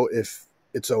me know if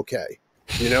it's okay.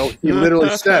 You know, he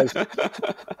literally says,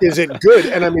 is it good?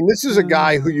 And I mean, this is a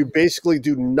guy who you basically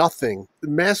do nothing.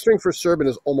 Mastering for Serban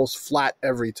is almost flat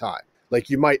every time. Like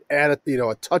you might add a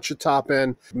touch of top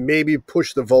end, maybe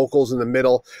push the vocals in the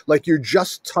middle. Like you're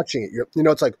just touching it.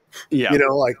 It's like,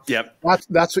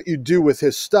 that's what you do with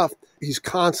his stuff. He's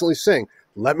constantly saying,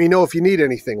 let me know if you need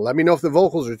anything. Let me know if the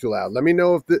vocals are too loud. Let me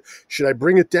know should I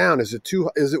bring it down? Is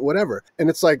it whatever? And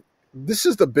it's like, this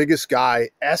is the biggest guy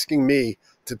asking me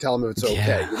to tell him if it's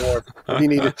okay, you know, if he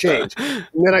need to change. And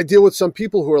then I deal with some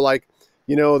people who are like,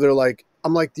 you know, they're like,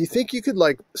 I'm like, do you think you could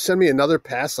like send me another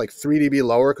pass, like 3 dB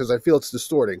lower? Because I feel it's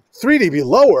distorting. 3 dB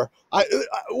lower?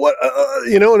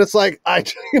 You know, and it's like,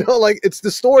 it's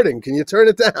distorting. Can you turn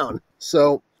it down?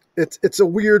 So it's a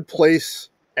weird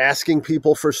place asking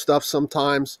people for stuff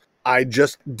sometimes. I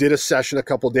just did a session a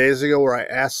couple days ago where I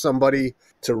asked somebody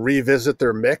to revisit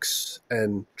their mix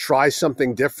and try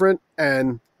something different.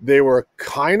 And they were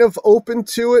kind of open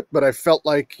to it, but I felt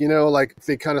like, you know, like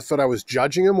they kind of thought I was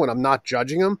judging them when I'm not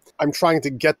judging them. I'm trying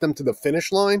to get them to the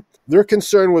finish line. Their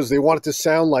concern was they wanted to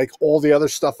sound like all the other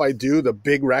stuff I do, the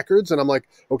big records. And I'm like,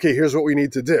 okay, here's what we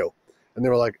need to do. And they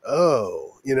were like,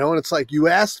 oh, you know, and it's like, you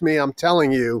asked me, I'm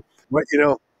telling you, but you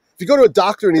know, if you go to a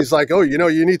doctor and he's like, oh, you know,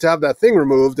 you need to have that thing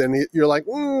removed. And you're like,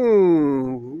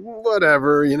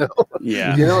 whatever, you know?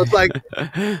 Yeah. You know, it's like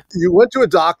you went to a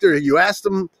doctor, you asked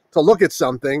him to look at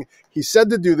something. He said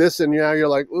to do this, and now you're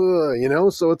like, ugh, you know?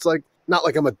 So it's like, not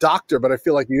like I'm a doctor, but I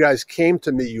feel like you guys came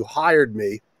to me, you hired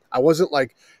me. I wasn't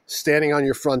like standing on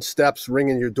your front steps,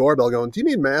 ringing your doorbell going, do you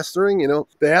need mastering? You know,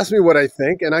 they asked me what I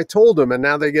think and I told them, and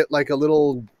now they get like a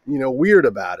little, you know, weird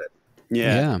about it.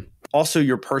 Yeah. Also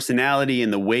your personality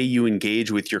and the way you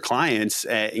engage with your clients,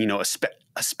 you know,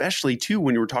 especially too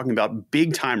when you were talking about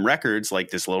big time records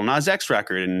like this Lil Nas X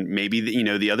record and maybe the, you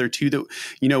know, the other two that,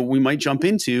 you know, we might jump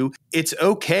into. It's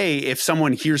okay if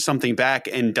someone hears something back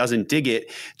and doesn't dig it,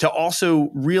 to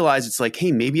also realize it's like,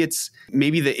 hey, maybe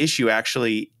the issue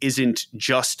actually isn't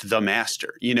just the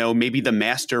master. You know, maybe the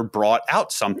master brought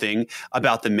out something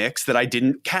about the mix that I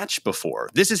didn't catch before.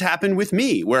 This has happened with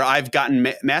me where I've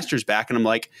gotten masters back and I'm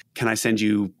like, can I send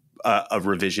you a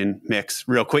revision mix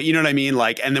real quick? You know what I mean?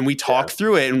 Like, and then we talk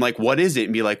through it and like, what is it?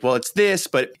 And be like, well, it's this,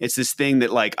 but it's this thing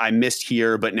that like I missed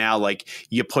here, but now like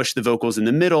you push the vocals in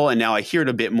the middle and now I hear it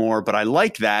a bit more, but I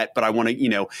like that, but I want to, you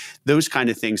know, those kind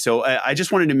of things. So I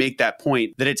just wanted to make that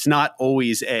point that it's not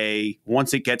always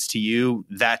once it gets to you,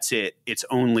 that's it. It's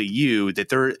only you, that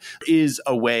there is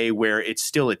a way where it's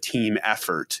still a team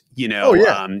effort, you know,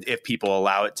 if people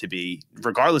allow it to be,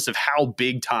 regardless of how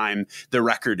big time the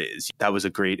record is. That was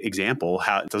a great example.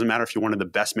 How it doesn't matter if you're one of the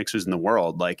best mixers in the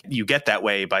world, like you get that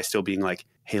way by still being like,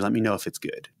 hey, let me know if it's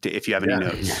good. If you have any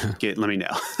notes, let me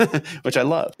know, which I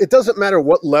love. It doesn't matter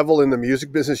what level in the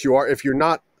music business you are. If you're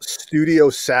not studio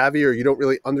savvy or you don't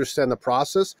really understand the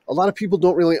process, a lot of people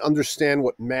don't really understand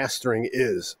what mastering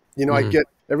is. You know, I get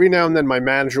every now and then my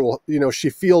manager will, you know, she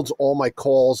fields all my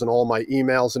calls and all my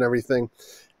emails and everything.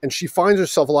 And she finds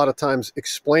herself a lot of times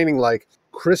explaining like,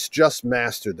 Chris just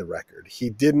mastered the record. He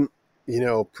didn't, you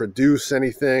know, produce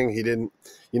anything. He didn't,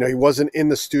 you know, he wasn't in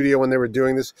the studio when they were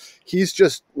doing this. He's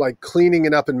just like cleaning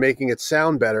it up and making it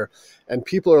sound better. And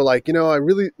people are like, you know,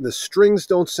 the strings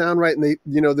don't sound right. And they,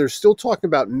 you know, they're still talking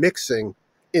about mixing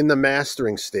in the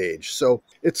mastering stage. So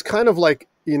it's kind of like,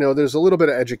 you know, there's a little bit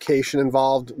of education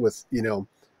involved with, you know,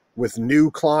 with new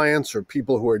clients or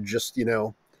people who are just, you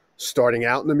know, starting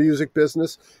out in the music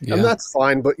business, and that's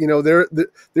fine. But you know, there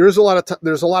is a lot of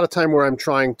there's a lot of time where I'm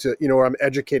trying to, you know, where I'm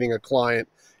educating a client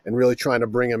and really trying to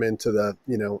bring them into the,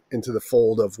 you know, into the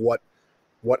fold of what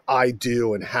I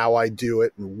do and how I do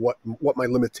it and what my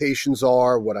limitations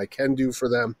are, what I can do for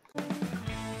them.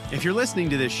 If you're listening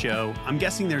to this show, I'm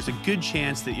guessing there's a good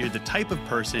chance that you're the type of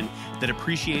person that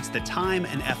appreciates the time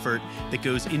and effort that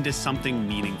goes into something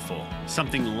meaningful,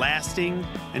 something lasting,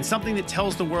 and something that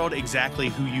tells the world exactly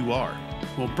who you are.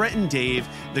 Well, Brett and Dave,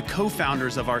 the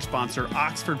co-founders of our sponsor,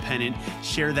 Oxford Pennant,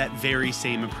 share that very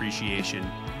same appreciation.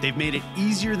 They've made it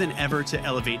easier than ever to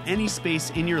elevate any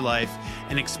space in your life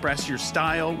and express your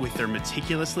style with their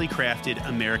meticulously crafted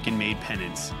American-made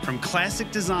pennants. From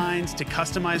classic designs to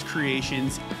customized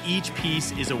creations, each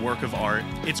piece is a work of art.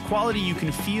 It's quality you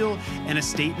can feel and a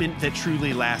statement that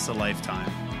truly lasts a lifetime.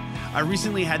 I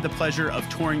recently had the pleasure of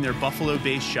touring their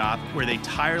Buffalo-based shop where they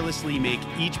tirelessly make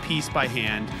each piece by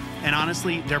hand. And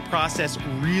honestly, their process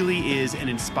really is an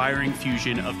inspiring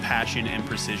fusion of passion and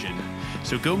precision.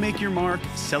 So go make your mark,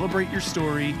 celebrate your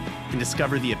story, and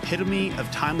discover the epitome of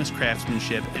timeless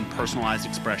craftsmanship and personalized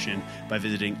expression by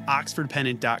visiting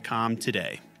oxfordpennant.com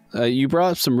today. You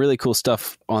brought up some really cool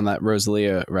stuff on that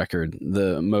Rosalie record,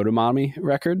 the Motomami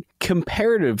record.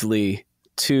 Comparatively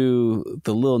to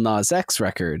the Lil Nas X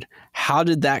record, how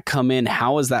did that come in?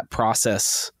 How was that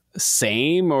process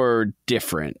same or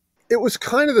different? It was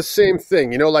kind of the same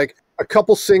thing, you know, like a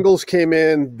couple singles came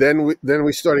in, then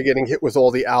we started getting hit with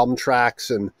all the album tracks,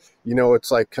 and you know, it's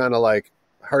like kind of like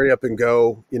hurry up and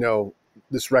go, you know,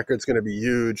 this record's going to be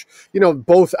huge. You know,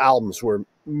 both albums were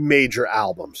major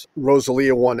albums.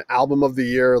 Rosalie won Album of the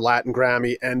Year, Latin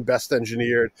Grammy, and Best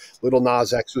Engineered. Lil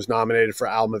Nas X was nominated for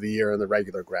Album of the Year in the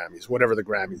regular Grammys, whatever the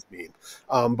Grammys mean.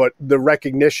 But the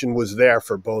recognition was there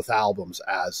for both albums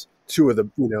as two of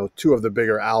the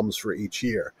bigger albums for each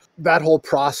year. That whole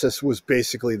process was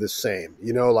basically the same.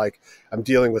 You know, like I'm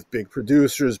dealing with big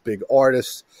producers, big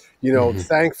artists. You know,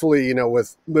 thankfully, you know,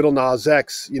 with Lil Nas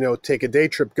X, you know, Take a Day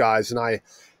Trip guys and I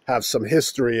have some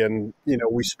history and, you know,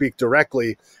 we speak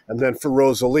directly. And then for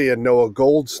Rosalie and Noah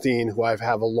Goldstein, who I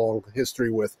have a long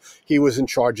history with, he was in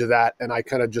charge of that and I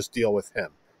kind of just deal with him.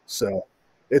 So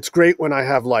it's great when I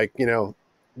have like, you know,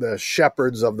 the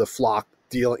shepherds of the flock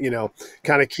deal, you know,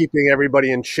 kind of keeping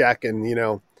everybody in check and, you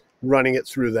know, running it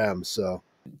through them. So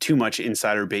too much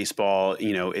insider baseball,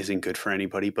 you know, isn't good for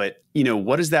anybody. But, you know,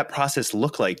 what does that process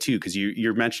look like too? Because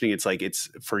you're mentioning it's like, it's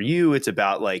for you, it's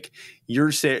about like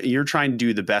you're trying to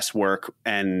do the best work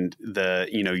and the,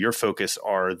 you know, your focus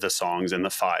are the songs and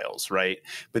the files, right?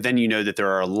 But then you know that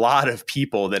there are a lot of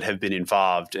people that have been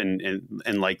involved and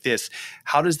like this.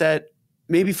 How does that,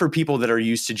 maybe for people that are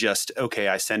used to just, okay,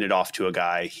 I send it off to a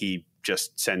guy, he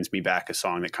just sends me back a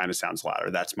song that kind of sounds louder.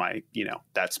 That's my,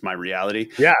 that's my reality.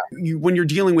 Yeah. When you're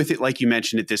dealing with it, like you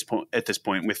mentioned at this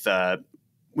point with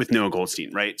Noah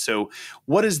Goldstein, right? So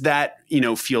what does that,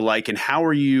 feel like, and how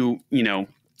are you,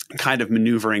 kind of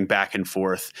maneuvering back and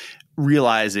forth,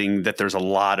 realizing that there's a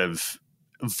lot of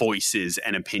voices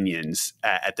and opinions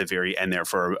at the very end there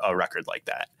for a record like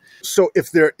that? So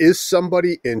if there is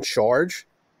somebody in charge,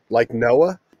 like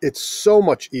Noah, it's so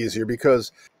much easier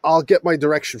because I'll get my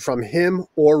direction from him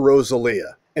or Rosalie.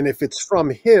 And if it's from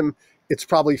him, it's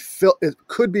probably it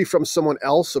could be from someone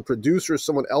else, a producer,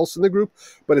 someone else in the group,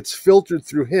 but it's filtered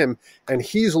through him. And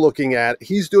he's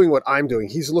doing what I'm doing.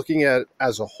 He's looking at it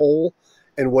as a whole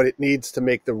and what it needs to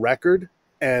make the record.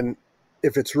 And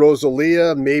if it's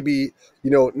Rosalie, maybe,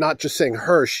 not just saying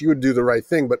her, she would do the right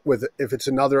thing. But if it's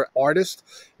another artist,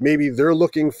 maybe they're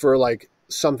looking for like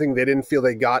something they didn't feel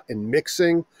they got in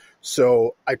mixing.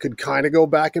 So I could kind of go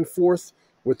back and forth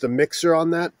with the mixer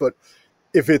on that. But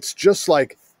if it's just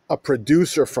like a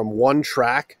producer from one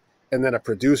track and then a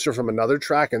producer from another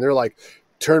track, and they're like,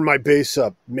 turn my bass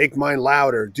up, make mine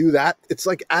louder, do that, it's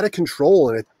like out of control.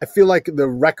 And I feel like the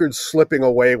record's slipping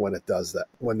away when it does that,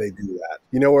 when they do that.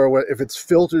 Or if it's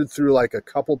filtered through like a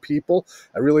couple people,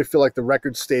 I really feel like the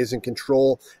record stays in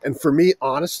control. And for me,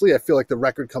 honestly, I feel like the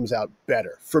record comes out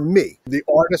better. For me, the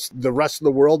artist, the rest of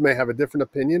the world may have a different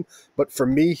opinion, but for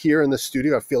me here in the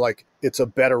studio, I feel like it's a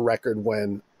better record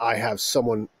when I have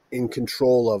someone in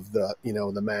control of the,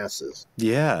 the masses.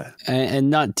 Yeah. And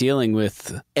not dealing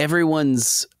with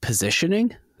everyone's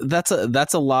positioning. That's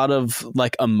a lot of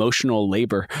like emotional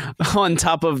labor on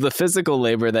top of the physical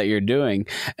labor that you're doing.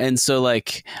 And so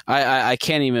like, I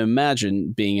can't even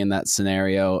imagine being in that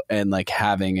scenario and like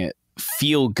having it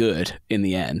feel good in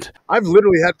the end. I've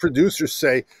literally had producers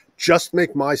say, just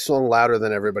make my song louder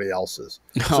than everybody else's.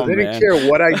 So they didn't care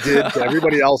what I did to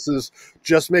everybody else's.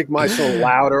 Just make my song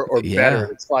louder or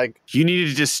better. It's like, you needed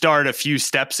to just start a few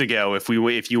steps ago if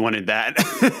you wanted that.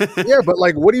 Yeah, but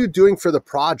like, what are you doing for the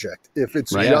project? If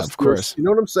it's right, just, of course. You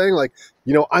know what I'm saying? Like,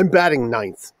 I'm batting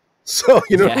ninth. So,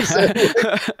 you know what I'm saying?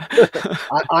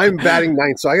 I'm batting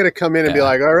ninth. So I got to come in and be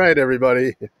like, all right,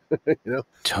 everybody.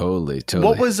 Totally.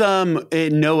 What was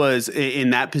Noah's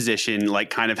in that position, like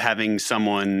kind of having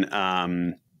someone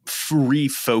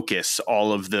refocus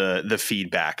all of the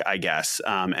feedback, I guess,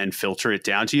 and filter it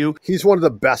down to you? He's one of the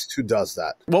best who does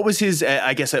that. What was his,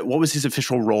 what was his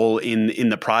official role in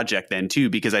the project then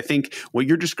too? Because I think what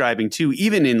you're describing too,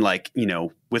 even in like,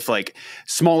 with like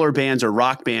smaller bands or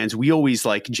rock bands, we always,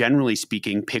 like, generally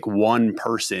speaking, pick one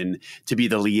person to be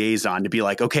the liaison, to be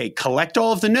like, okay, collect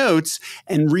all of the notes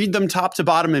and read them top to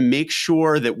bottom and make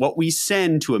sure that what we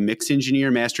send to a mix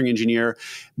engineer, mastering engineer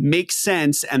makes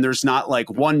sense. And there's not like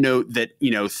one note that,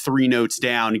 3 notes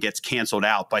down gets canceled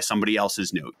out by somebody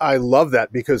else's note. I love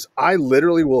that because I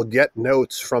literally will get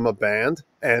notes from a band.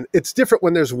 And it's different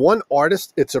when there's one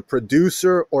artist, it's a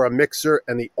producer or a mixer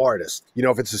and the artist.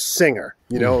 If it's a singer,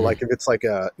 like if it's like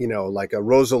a, like a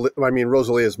Rosalie,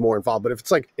 Rosalie is more involved, but if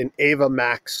it's like an Ava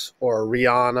Max or a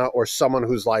Rihanna or someone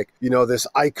who's like, this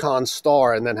icon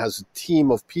star and then has a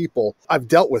team of people. I've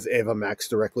dealt with Ava Max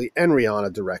directly and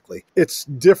Rihanna directly. It's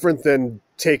different than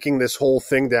taking this whole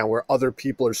thing down where other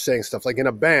people are saying stuff. Like in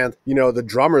a band, the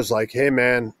drummer's like, hey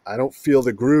man, I don't feel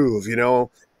the groove,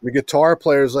 The guitar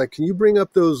player's like, can you bring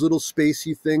up those little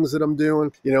spacey things that I'm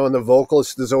doing? And the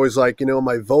vocalist is always like,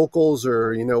 my vocals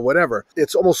or, whatever.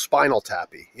 It's almost Spinal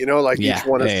Tappy, each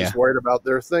one is just worried about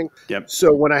their thing. Yep.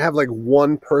 So when I have like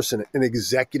one person, an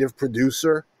executive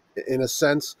producer, in a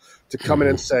sense, to come in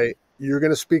and say, you're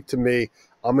going to speak to me,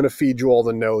 I'm going to feed you all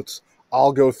the notes,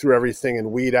 I'll go through everything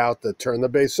and weed out the turn the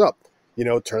bass up.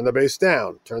 Turn the bass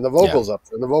down, turn the vocals up,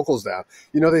 turn the vocals down.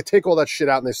 They take all that shit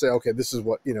out and they say, okay, this is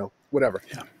what, whatever.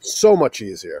 Yeah. So much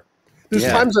easier. There's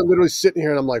times I'm literally sitting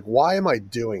here and I'm like, why am I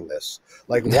doing this?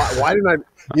 Like, why didn't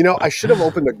I, I should have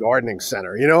opened a gardening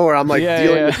center, where I'm like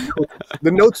dealing with notes.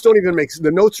 The notes don't even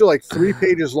the notes are like 3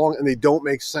 pages long and they don't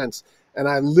make sense. And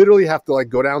I literally have to like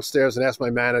go downstairs and ask my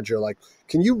manager, like,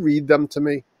 can you read them to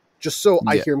me? Just so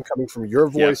I hear them coming from your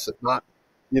voice and not,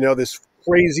 this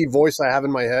crazy voice I have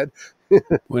in my head.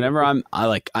 Whenever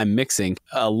I'm mixing,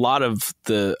 a lot of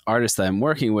the artists that I'm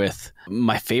working with,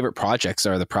 my favorite projects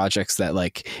are the projects that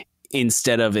like,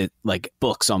 instead of it like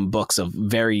books on books of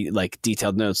very like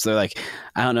detailed notes, they're like,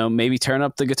 I don't know, maybe turn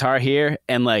up the guitar here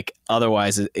and like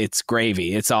otherwise it's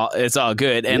gravy. It's all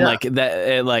good. And like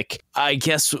that, like, I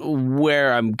guess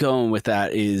where I'm going with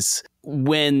that is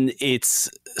when it's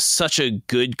such a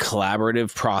good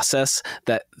collaborative process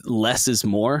that less is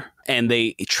more and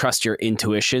they trust your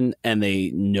intuition and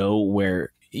they know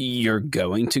where you're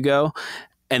going to go.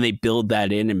 and they build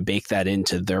that in and bake that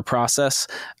into their process,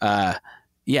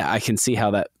 I can see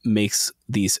how that makes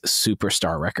these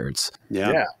superstar records.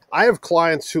 Yeah. I have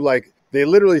clients who like, they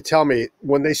literally tell me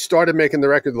when they started making the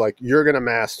record, like, you're going to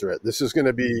master it. This is going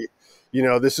to be,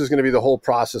 this is going to be the whole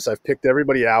process. I've picked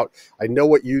everybody out. I know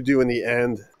what you do in the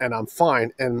end, and I'm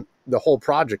fine. And the whole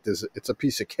project it's a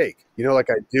piece of cake. Like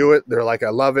I do it. They're like,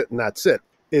 I love it. And that's it.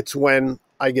 It's when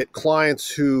I get clients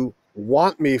who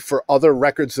want me for other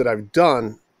records that I've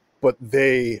done, but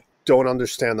they don't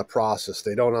understand the process.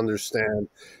 They don't understand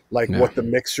what the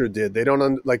mixer did. They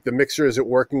don't like the mixer isn't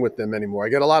working with them anymore. I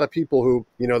get a lot of people who,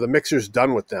 the mixer's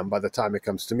done with them by the time it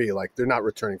comes to me. Like they're not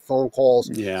returning phone calls.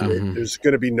 Yeah. There's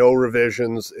going to be no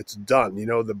revisions. It's done.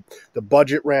 The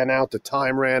budget ran out, the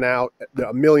time ran out,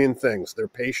 a million things. Their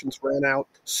patience ran out.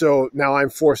 So now I'm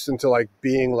forced into like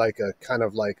being like a kind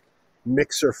of like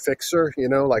mixer fixer,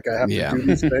 like I have to do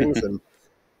these things, and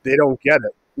they don't get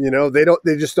it.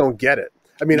 They just don't get it.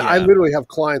 I mean, I literally have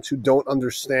clients who don't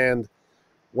understand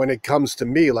when it comes to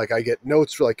me. Like I get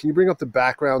notes for like, can you bring up the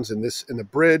backgrounds in the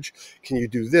bridge? Can you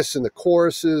do this in the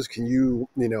choruses? Can you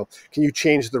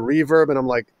change the reverb? And I'm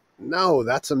like, no,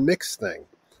 that's a mix thing,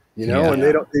 and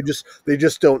they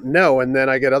just don't know. And then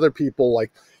I get other people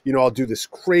like, I'll do this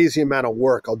crazy amount of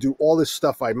work. I'll do all this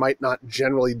stuff I might not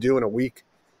generally do in a week,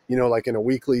 like in a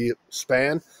weekly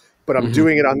span, but I'm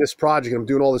doing it on this project. I'm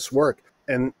doing all this work,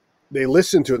 and they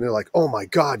listen to it and they're like, oh my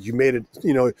God, you made it,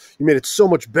 you made it so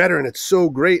much better and it's so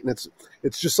great. And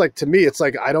it's just like, to me, it's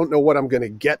like, I don't know what I'm going to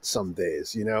get some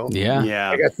days, Yeah.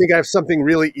 Like I think I have something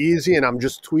really easy and I'm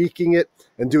just tweaking it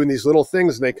and doing these little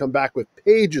things. And they come back with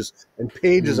pages and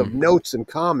pages of notes and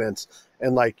comments.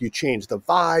 And like, you change the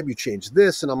vibe, you change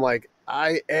this. And I'm like,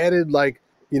 I added like,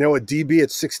 a dB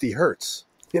at 60 Hertz.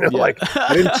 Like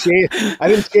I didn't change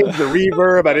the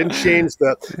reverb. I didn't change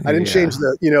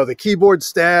the keyboard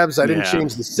stabs. I didn't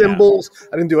change the cymbals.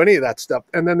 I didn't do any of that stuff.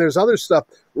 And then there's other stuff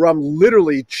where I'm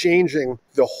literally changing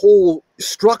the whole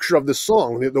structure of the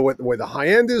song, the way the high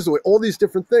end is, the way all these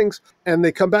different things. And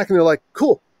they come back and they're like,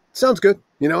 cool, sounds good.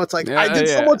 It's like, I did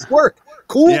so much work.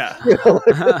 Cool.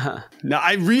 Yeah. No,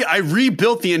 I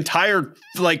rebuilt the entire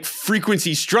like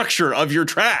frequency structure of your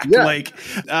track. Yeah. Like,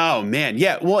 oh man.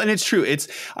 Yeah. Well, and it's true. It's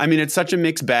such a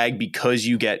mixed bag because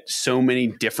you get so many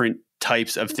different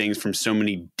types of things from so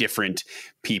many different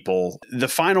people. The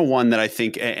final one that I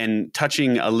think, and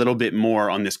touching a little bit more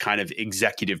on this kind of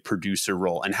executive producer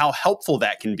role and how helpful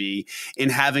that can be in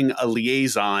having a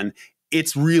liaison.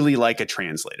 It's really like a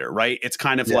translator, right? It's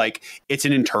kind of like, it's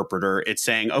an interpreter. It's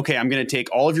saying, okay, I'm going to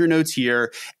take all of your notes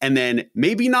here and then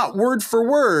maybe not word for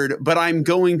word, but I'm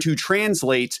going to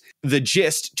translate the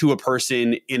gist to a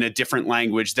person in a different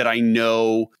language that I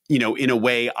know, in a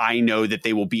way I know that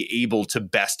they will be able to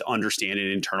best understand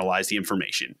and internalize the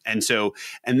information. And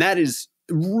that is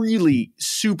really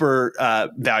super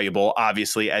valuable,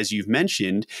 obviously, as you've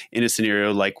mentioned, in a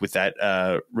scenario like with that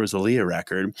Rosalie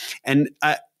record. And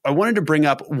I wanted to bring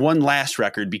up one last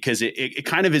record because it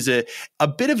kind of is a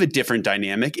bit of a different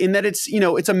dynamic in that it's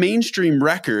a mainstream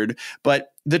record,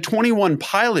 but the 21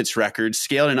 Pilots record,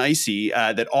 Scaled and Icy,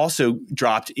 that also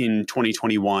dropped in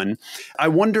 2021. I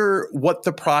wonder what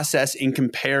the process in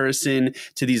comparison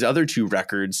to these other two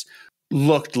records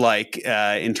looked like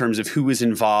in terms of who was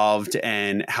involved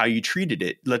and how you treated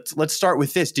it. Let's start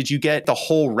with this. Did you get the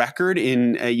whole record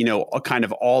in a kind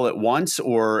of all at once,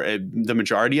 or the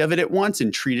majority of it at once,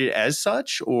 and treat it as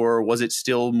such, or was it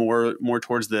still more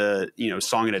towards the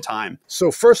song at a time? So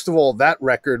first of all, that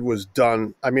record was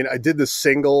done. I mean, I did the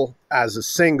single as a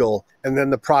single, and then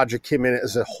the project came in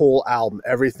as a whole album.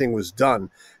 Everything was done,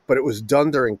 but it was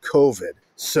done during COVID.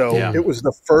 So it was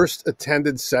the first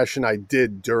attended session I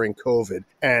did during COVID.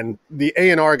 And the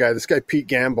A&R guy, this guy Pete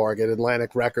Gambarg at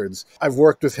Atlantic Records, I've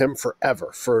worked with him forever,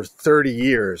 for 30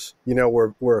 years.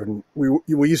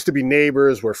 We used to be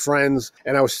neighbors, we're friends,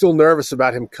 and I was still nervous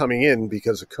about him coming in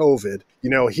because of COVID.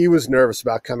 He was nervous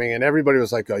about coming in. Everybody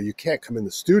was like, oh, you can't come in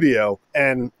the studio.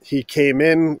 And he came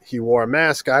in, he wore a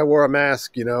mask, I wore a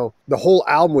mask, The whole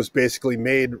album was basically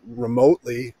made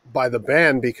remotely by the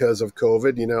band because of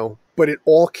COVID, But it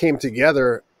all came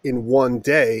together in one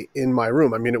day in my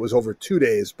room. I mean, it was over 2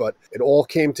 days, but it all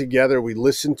came together. We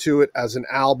listened to it as an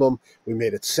album. We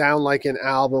made it sound like an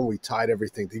album. We tied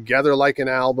everything together like an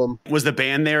album. Was the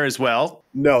band there as well?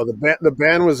 No, the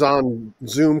band was on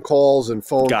Zoom calls and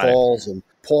phone calls. And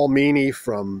Paul Meany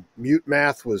from Mute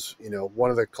Math was, one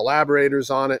of the collaborators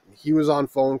on it. He was on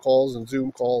phone calls and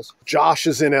Zoom calls. Josh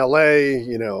is in LA,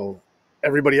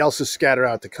 everybody else is scattered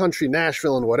out the country,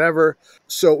 Nashville and whatever.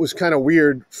 So it was kind of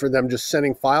weird for them just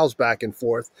sending files back and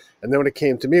forth. And then when it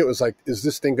came to me, it was like, is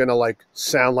this thing going to like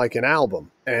sound like an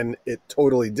album? And it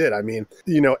totally did. I mean,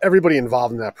 everybody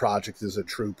involved in that project is a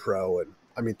true pro. And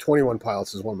I mean, 21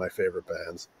 Pilots is one of my favorite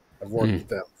bands. I've worked with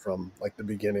them from like the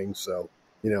beginning. So,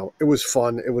 it was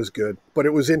fun. It was good, but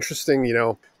it was interesting,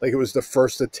 like it was the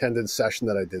first attended session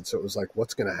that I did. So it was like,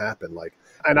 what's going to happen? Like,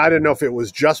 and I didn't know if it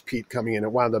was just Pete coming in.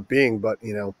 It wound up being, but,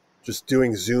 just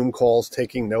doing Zoom calls,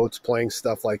 taking notes, playing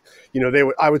stuff like,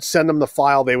 I would send them the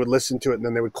file, they would listen to it, and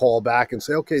then they would call back and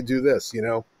say, okay, do this,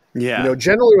 Yeah.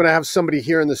 Generally when I have somebody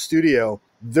here in the studio,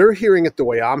 they're hearing it the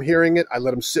way I'm hearing it. I let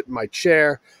them sit in my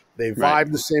chair. They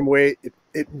vibe the same way.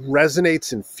 It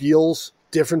resonates and feels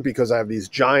different because I have these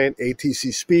giant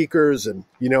ATC speakers and,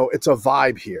 it's a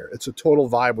vibe here. It's a total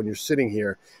vibe when you're sitting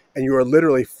here and you are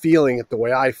literally feeling it the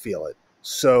way I feel it.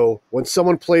 So when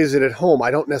someone plays it at home,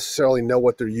 I don't necessarily know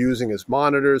what they're using as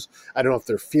monitors. I don't know if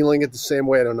they're feeling it the same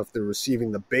way. I don't know if they're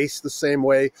receiving the bass the same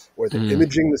way or they're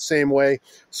imaging the same way.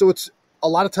 So it's a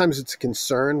lot of times it's a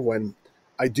concern when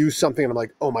I do something and I'm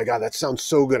like, oh my God, that sounds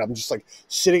so good. I'm just like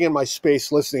sitting in my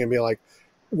space listening and being like,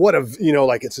 what a,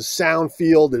 like it's a sound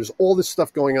field. There's all this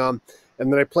stuff going on.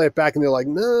 And then I play it back and they're like,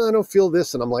 no, I don't feel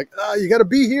this. And I'm like, you got to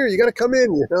be here. You got to come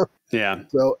in, Yeah.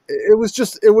 So it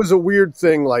was a weird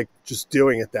thing, like just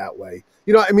doing it that way.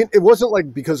 I mean, it wasn't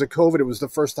like because of COVID, it was the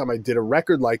first time I did a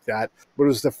record like that, but it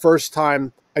was the first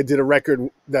time I did a record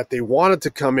that they wanted to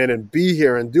come in and be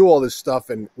here and do all this stuff.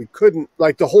 And we couldn't,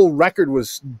 like the whole record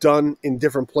was done in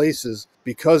different places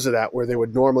because of that, where they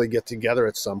would normally get together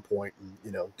at some point and,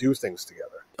 do things together.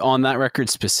 On that record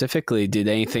specifically, did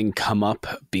anything come up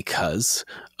because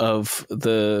of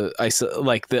the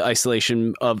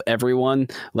isolation of everyone,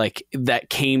 like that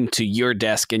came to your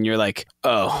desk and you're like,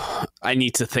 oh, I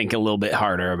need to think a little bit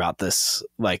harder about this,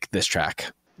 like this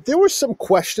track? There were some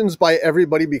questions by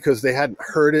everybody because they hadn't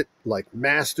heard it like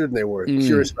mastered and they were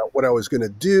curious about what I was going to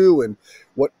do and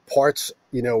what parts,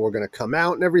 were going to come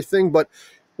out and everything. But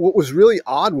what was really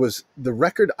odd was the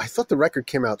record. I thought the record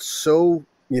came out so,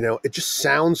 it just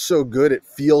sounds so good. It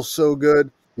feels so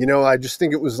good. I just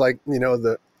think it was like,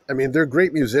 they're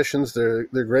great musicians. They're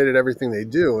great at everything they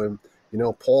do. And,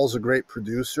 Paul's a great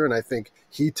producer and I think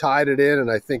he tied it in and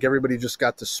I think everybody just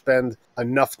got to spend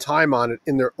enough time on it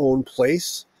in their own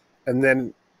place. And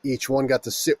then each one got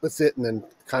to sit with it and then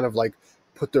kind of like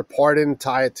put their part in,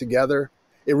 tie it together.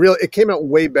 It came out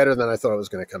way better than I thought it was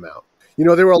going to come out.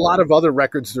 There were a lot of other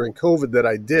records during COVID that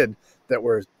I did that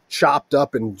were chopped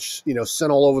up and,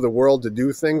 sent all over the world to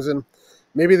do things. And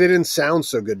maybe they didn't sound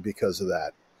so good because of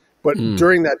that. But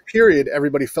during that period,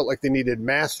 everybody felt like they needed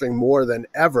mastering more than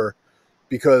ever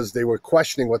because they were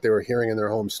questioning what they were hearing in their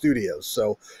home studios.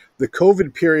 So the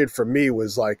COVID period for me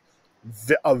was like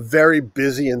a very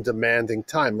busy and demanding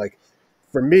time. Like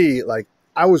for me, like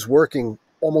I was working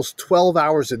almost 12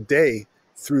 hours a day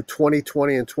through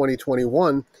 2020 and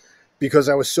 2021 because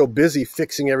I was so busy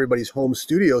fixing everybody's home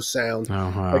studio sound.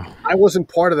 Like I wasn't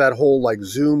part of that whole like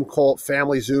Zoom call,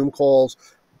 family Zoom calls,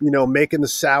 making the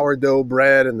sourdough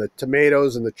bread and the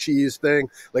tomatoes and the cheese thing.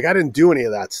 Like I didn't do any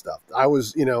of that stuff. I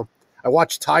was, I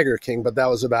watched Tiger King, but that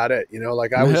was about it.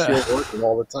 Like I was here working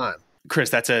all the time.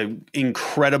 Chris, that's an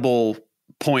incredible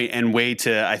point and way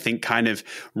to, I think, kind of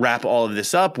wrap all of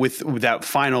this up with that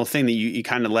final thing that you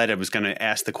kind of led. I was going to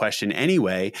ask the question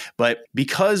anyway, but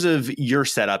because of your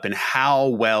setup and how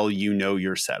well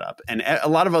your setup, and a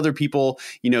lot of other people,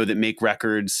 that make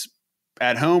records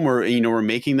at home or, are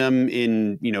making them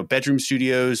in, bedroom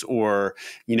studios or,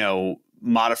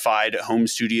 modified home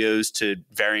studios to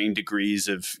varying degrees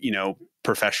of,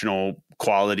 professional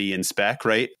quality and spec,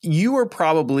 right? You are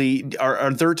probably,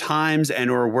 are there times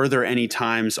or were there any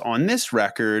times on this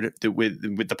record that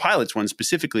with the Pilots one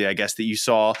specifically, I guess, that you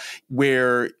saw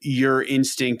where your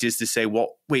instinct is to say,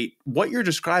 well, wait, what you're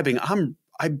describing, I'm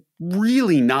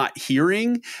really not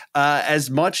hearing as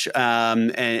much.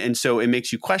 And so it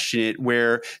makes you question it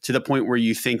where to the point where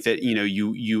you think that,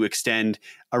 you extend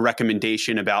a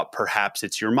recommendation about perhaps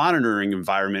it's your monitoring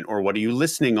environment or what are you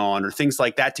listening on or things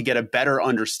like that to get a better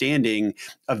understanding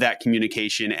of that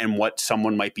communication and what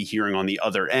someone might be hearing on the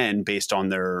other end based on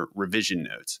their revision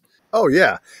notes. Oh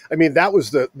yeah. I mean, that was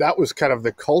kind of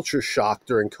the culture shock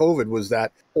during COVID was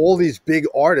that all these big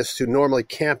artists who normally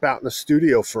camp out in the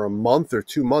studio for a month or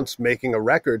 2 months making a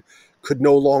record could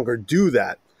no longer do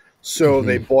that. So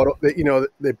they bought,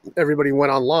 everybody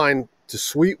went online to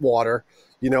Sweetwater,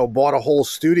 bought a whole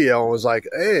studio and was like,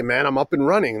 hey man, I'm up and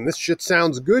running and this shit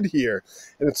sounds good here.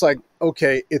 And it's like,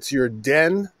 okay, it's your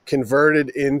den converted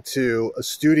into a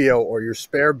studio or your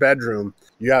spare bedroom.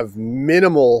 You have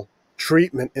minimal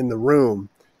treatment in the room.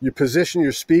 You position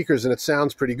your speakers and it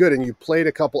sounds pretty good. And you played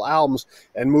a couple albums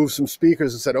and moved some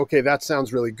speakers and said, okay, that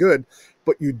sounds really good.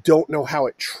 But you don't know how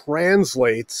it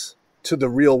translates to the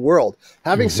real world.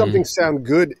 Having something sound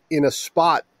good in a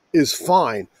spot is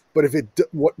fine. But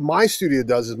what my studio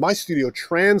does is my studio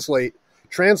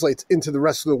translates into the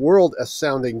rest of the world as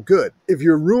sounding good. If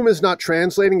your room is not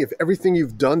translating, if everything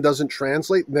you've done doesn't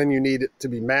translate, then you need it to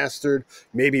be mastered,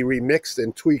 maybe remixed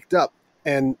and tweaked up.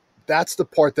 And that's the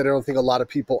part that I don't think a lot of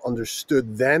people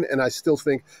understood then. And I still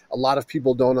think a lot of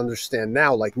people don't understand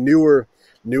now. Like newer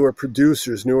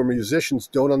producers, newer musicians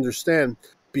don't understand,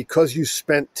 because you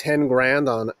spent 10 grand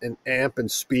on an amp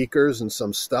and speakers and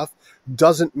some stuff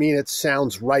doesn't mean it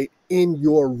sounds right in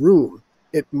your room.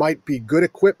 It might be good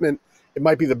equipment. It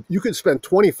might be you could spend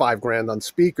 25 grand on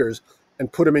speakers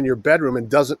and put them in your bedroom, and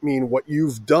doesn't mean what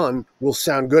you've done will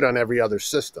sound good on every other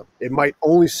system. It might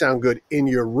only sound good in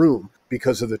your room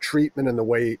because of the treatment and the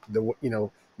way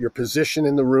your position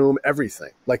in the room,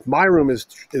 everything. Like my room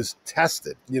is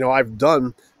tested. I've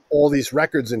done all these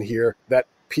records in here that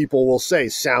people will say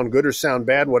sound good or sound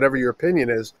bad, whatever your opinion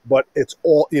is, but it's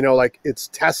all, it's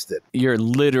tested. You're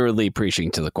literally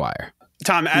preaching to the choir.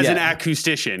 Tom, as an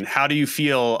acoustician, how do you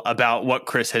feel about what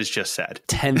Chris has just said?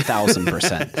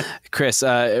 10,000%. Chris,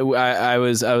 I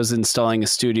was installing a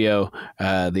studio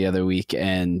the other week,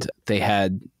 and they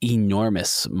had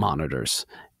enormous monitors,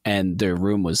 and their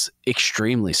room was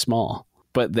extremely small.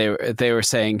 But they were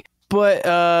saying, but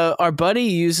our buddy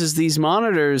uses these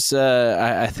monitors.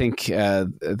 I think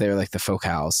they're like the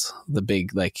Focals, the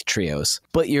big like trios.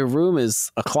 But your room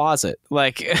is a closet.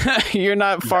 Like you're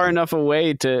not far enough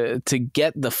away to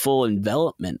get the full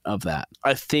envelopment of that.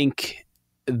 I think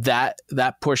that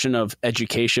portion of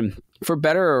education, for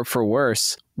better or for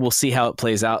worse, we'll see how it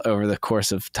plays out over the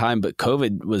course of time. But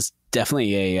COVID was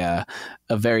definitely a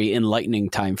very enlightening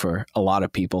time for a lot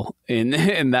of people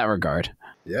in that regard.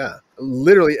 Yeah,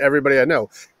 literally everybody I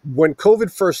know. When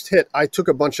COVID first hit, I took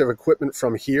a bunch of equipment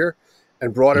from here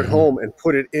and brought it home and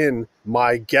put it in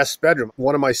my guest bedroom.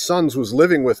 One of my sons was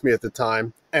living with me at the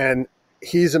time, and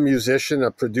he's a musician, a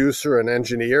producer, an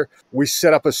engineer. We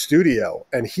set up a studio,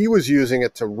 and he was using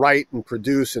it to write and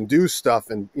produce and do stuff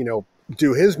and,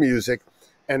 do his music.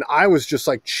 And I was just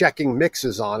like checking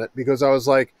mixes on it, because I was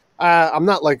like, I'm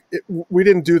not like, we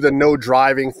didn't do the no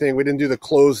driving thing. We didn't do the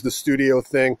close the studio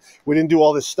thing. We didn't do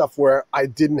all this stuff where I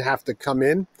didn't have to come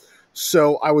in.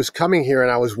 So I was coming here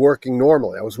and I was working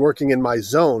normally. I was working in my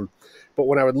zone. But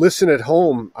when I would listen at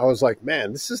home, I was like,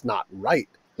 man, this is not right.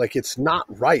 Like, it's not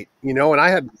right,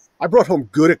 and I brought home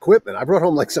good equipment. I brought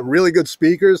home like some really good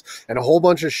speakers and a whole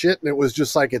bunch of shit. And it was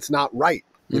just like, it's not right,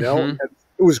 And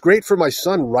it was great for my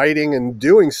son writing and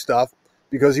doing stuff,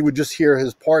 because he would just hear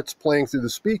his parts playing through the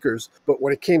speakers. But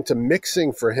when it came to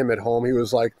mixing for him at home, he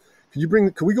was like,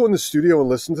 could we go in the studio and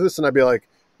listen to this? And I'd be like,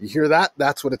 you hear that?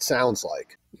 That's what it sounds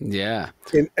like. Yeah.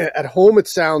 At home, it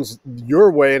sounds your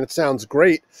way and it sounds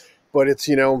great, but it's,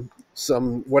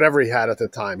 some, whatever he had at the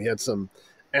time. He had some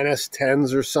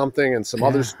NS10s or something and some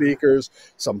other speakers,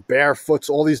 some Barefoots,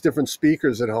 all these different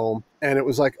speakers at home. And it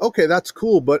was like, okay, that's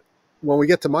cool. But when we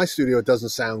get to my studio, it doesn't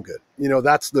sound good.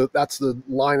 That's the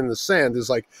line in the sand,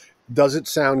 is like, does it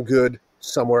sound good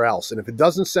somewhere else? And if it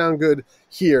doesn't sound good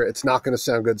here, it's not going to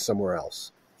sound good somewhere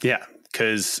else. Yeah,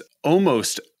 because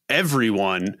almost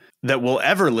everyone that will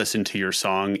ever listen to your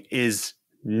song is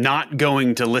not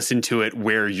going to listen to it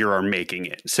where you're making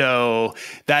it. So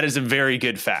that is a very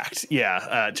good fact,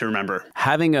 to remember.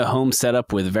 Having a home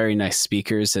setup with very nice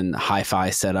speakers and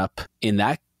hi-fi setup in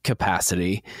that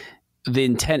capacity, the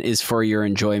intent is for your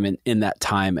enjoyment in that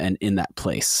time and in that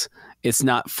place. It's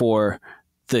not for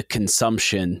the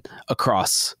consumption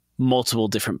across multiple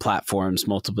different platforms,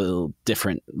 multiple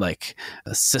different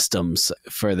systems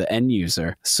for the end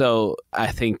user. So I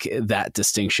think that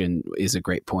distinction is a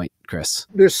great point, Chris.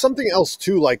 There's something else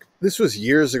too. Like, this was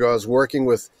years ago. I was working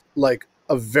with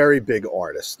a very big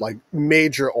artist, like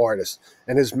major artist,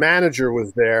 and his manager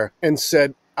was there and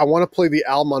said, I want to play the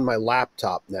album on my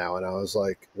laptop now. And I was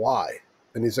like, why?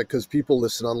 And he's like, because people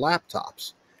listen on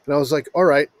laptops. And I was like, all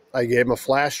right. I gave him a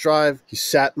flash drive. He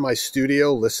sat in my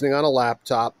studio listening on a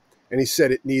laptop, and he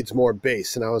said it needs more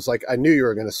bass. And I was like, I knew you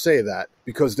were going to say that,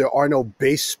 because there are no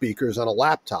bass speakers on a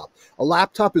laptop. A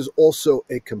laptop is also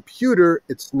a computer.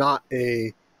 It's not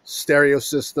a stereo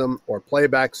system or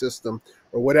playback system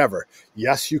or whatever.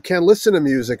 Yes, you can listen to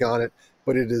music on it,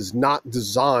 but it is not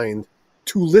designed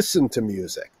to listen to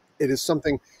music. It is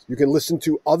something you can listen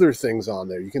to other things on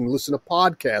there. You can listen to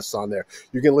podcasts on there.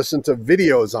 You can listen to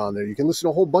videos on there. You can listen to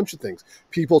a whole bunch of things.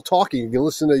 People talking. You can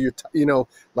listen to your,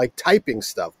 typing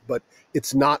stuff, but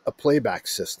it's not a playback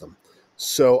system.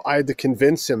 So I had to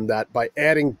convince him that by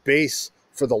adding bass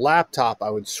for the laptop, I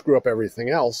would screw up everything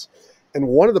else. And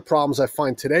one of the problems I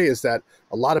find today is that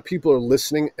a lot of people are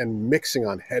listening and mixing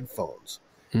on headphones.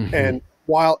 Mm-hmm. And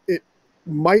while it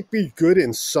might be good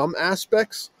in some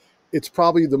aspects, it's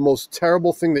probably the most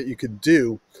terrible thing that you could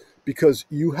do, because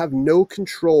you have no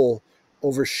control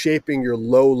over shaping your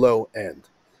low end.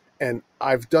 And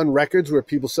I've done records where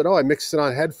people said, oh, I mixed it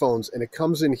on headphones, and it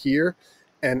comes in here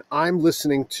and I'm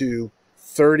listening to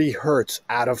 30 hertz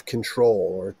out of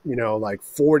control, or, like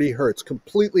 40 hertz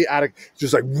completely out of,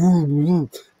 just like, and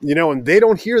they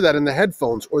don't hear that in the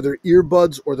headphones or their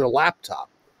earbuds or their laptop.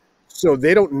 So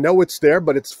they don't know it's there,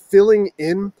 but it's filling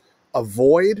in a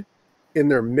void in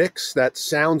their mix that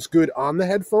sounds good on the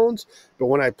headphones. But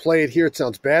when I play it here, it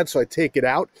sounds bad. So I take it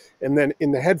out, and then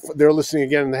in the they're listening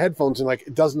again in the headphones, and like,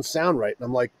 it doesn't sound right. And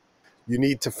I'm like, you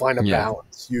need to find a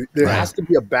balance. There has to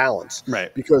be a balance,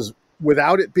 right? Because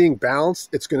without it being balanced,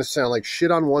 it's going to sound like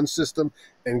shit on one system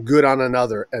and good on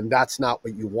another. And that's not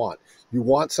what you want. You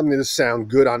want something to sound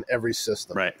good on every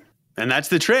system. Right. And that's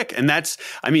the trick. And that's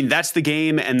the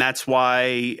game. And that's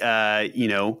why,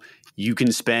 you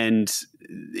can spend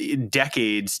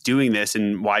decades doing this,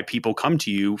 and why people come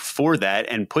to you for that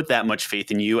and put that much faith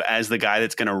in you as the guy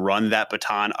that's going to run that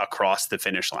baton across the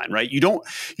finish line, right? You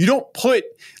don't put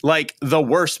like the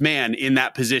worst man in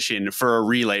that position for a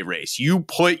relay race. You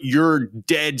put your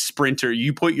dead sprinter,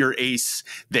 you put your ace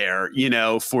there,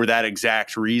 for that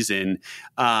exact reason.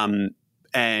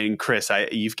 And Chris,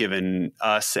 you've given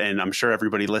us, and I'm sure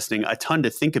everybody listening, a ton to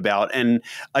think about and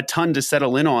a ton to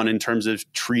settle in on in terms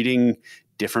of treating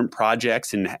different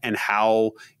projects and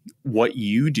how what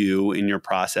you do in your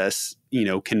process,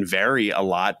 can vary a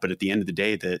lot. But at the end of the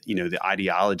day, the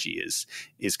ideology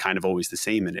is kind of always the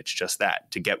same. And it's just that,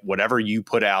 to get whatever you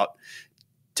put out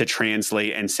to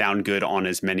translate and sound good on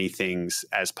as many things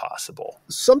as possible.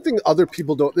 Something other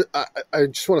people don't, I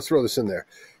just want to throw this in there.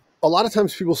 A lot of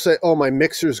times people say, oh, my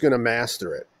mixer's going to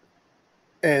master it.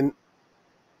 And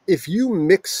if you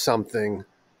mix something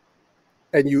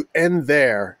and you end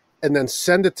there and then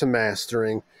send it to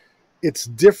mastering, it's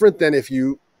different than if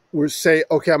you were say,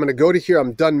 okay, I'm going to go to here,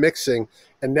 I'm done mixing,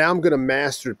 and now I'm going to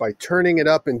master it by turning it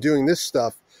up and doing this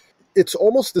stuff. It's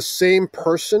almost the same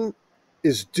person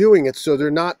is doing it. So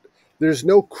there's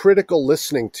no critical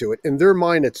listening to it. In their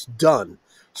mind, it's done.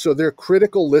 So their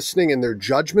critical listening and their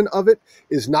judgment of it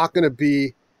is not going to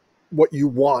be what you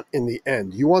want in the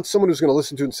end. You want someone who's going to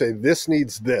listen to it and say, this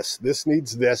needs this, this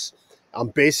needs this. I'm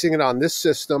basing it on this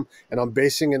system, and I'm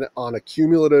basing it on a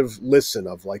cumulative listen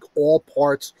of like all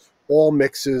parts, all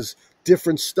mixes,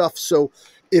 different stuff. So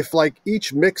if like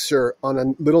each mixer on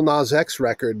a Lil Nas X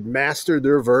record mastered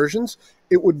their versions,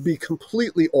 it would be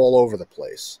completely all over the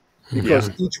place, because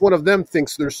each one of them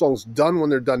thinks their song's done when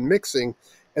they're done mixing.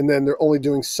 And then they're only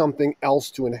doing something else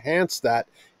to enhance that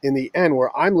in the end,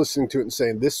 where I'm listening to it and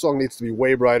saying, this song needs to be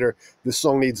way brighter. This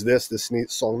song needs this.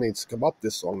 Song needs to come up.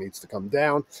 This song needs to come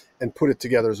down, and put it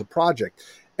together as a project.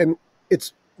 And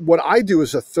it's what I do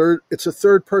is it's a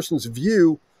third person's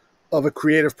view of a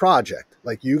creative project.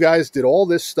 Like, you guys did all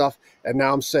this stuff, and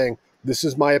now I'm saying, this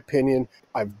is my opinion.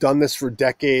 I've done this for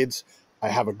decades. I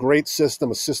have a great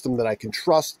system, a system that I can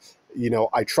trust.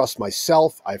 I trust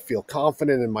myself. I feel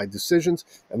confident in my decisions,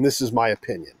 and this is my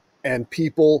opinion. And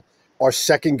people are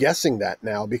second guessing that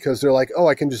now, because they're like, oh,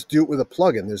 I can just do it with a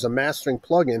plugin. There's a mastering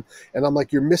plugin. And I'm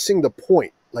like, you're missing the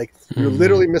point. Like, you're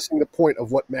literally missing the point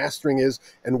of what mastering is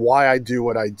and why I do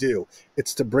what I do.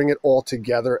 It's to bring it all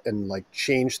together and like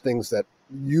change things that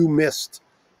you missed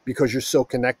because you're so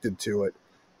connected to it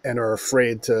and are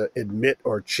afraid to admit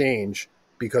or change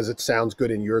because it sounds good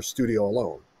in your studio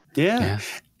alone. Yeah.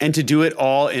 And to do it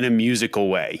all in a musical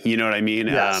way. You know what I mean?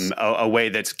 Yes. A way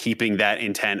that's keeping that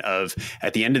intent of,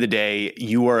 at the end of the day,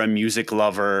 you are a music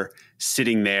lover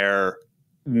sitting there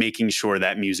making sure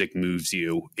that music moves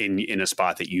you in a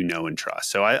spot that you know and trust.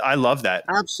 So I love that.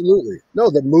 Absolutely. No,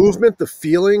 the movement, the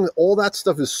feeling, all that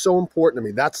stuff is so important to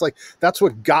me. That's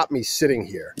what got me sitting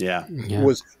here. Yeah.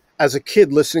 Was as a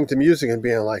kid listening to music and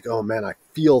being like, oh man, I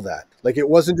feel that. Like, it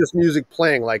wasn't just music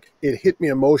playing. Like, it hit me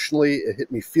emotionally. It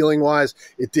hit me feeling wise.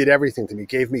 It did everything to me. It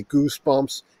gave me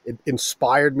goosebumps. It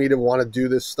inspired me to want to do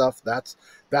this stuff. That's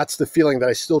the feeling that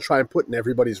I still try and put in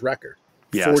everybody's record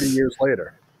 40 years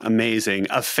later. Amazing.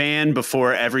 A fan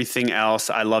before everything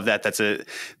else. I love that.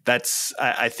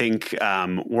 I think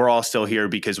we're all still here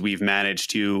because we've managed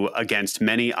to, against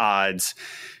many odds,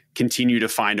 continue to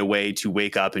find a way to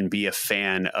wake up and be a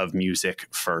fan of music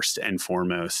first and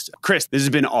foremost. Chris, this has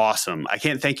been awesome. I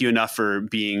can't thank you enough for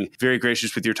being very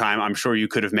gracious with your time. I'm sure you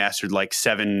could have mastered like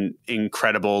 7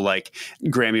 incredible, like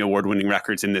Grammy award-winning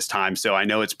records in this time. So I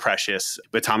know it's precious,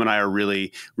 but Tom and I are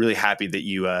really, really happy that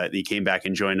you came back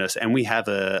and joined us. And we have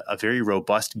a very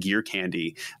robust gear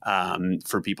candy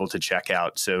for people to check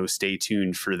out. So stay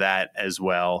tuned for that as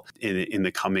well in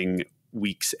the coming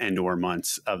weeks and or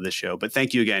months of the show. But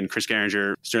thank you again, Chris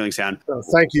Gehringer, Sterling Sound.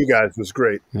 Thank you guys. It was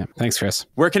great. Yeah, thanks, Chris.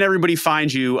 Where can everybody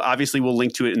find you? Obviously, we'll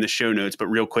link to it in the show notes, but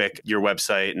real quick, your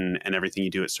website and everything you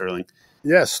do at Sterling.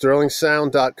 Yes,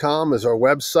 sterlingsound.com is our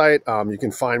website. You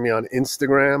can find me on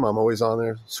Instagram. I'm always on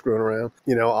there screwing around.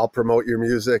 I'll promote your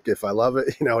music if I love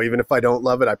it. Even if I don't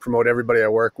love it, I promote everybody I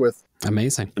work with.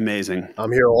 Amazing.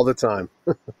 I'm here all the time.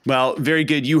 Well, very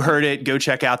good. You heard it. Go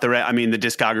check out the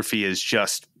discography is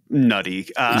just nutty.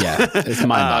 Yeah, it's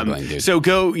mind-boggling, dude. So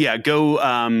go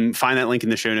find that link in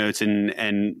the show notes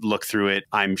and look through it.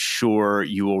 I'm sure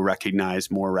you will recognize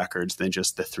more records than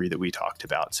just the 3 that we talked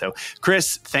about. So,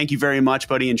 Chris, thank you very much,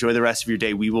 buddy. Enjoy the rest of your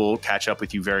day. We will catch up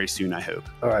with you very soon, I hope.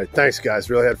 All right. Thanks, guys.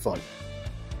 Really had fun.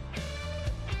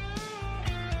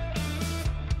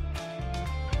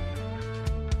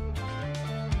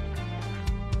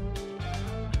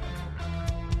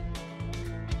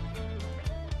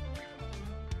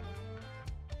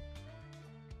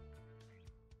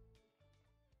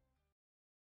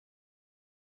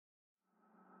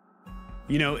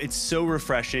 It's so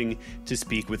refreshing to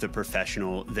speak with a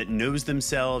professional that knows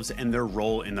themselves and their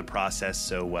role in the process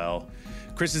so well.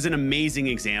 Chris is an amazing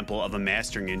example of a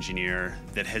mastering engineer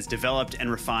that has developed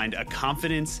and refined a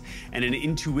confidence and an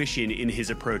intuition in his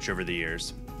approach over the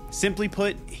years. Simply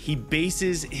put, he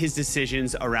bases his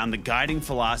decisions around the guiding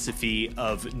philosophy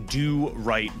of do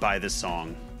right by the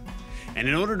song. And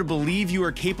in order to believe you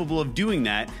are capable of doing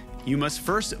that, you must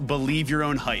first believe your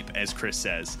own hype, as Chris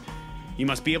says. You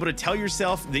must be able to tell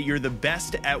yourself that you're the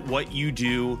best at what you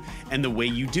do and the way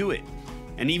you do it.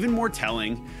 And even more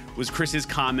telling was Chris's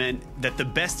comment that the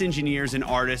best engineers and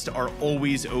artists are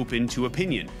always open to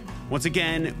opinion. Once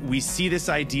again, we see this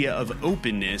idea of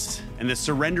openness and the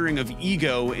surrendering of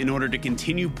ego in order to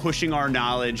continue pushing our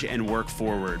knowledge and work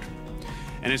forward.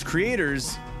 And as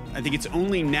creators, I think it's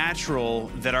only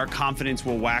natural that our confidence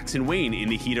will wax and wane in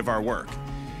the heat of our work.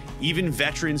 Even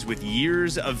veterans with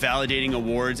years of validating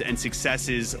awards and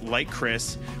successes like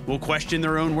Chris will question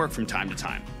their own work from time to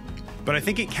time. But I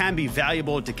think it can be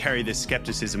valuable to carry this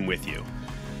skepticism with you.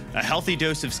 A healthy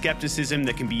dose of skepticism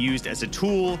that can be used as a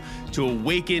tool to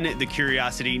awaken the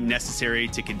curiosity necessary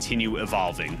to continue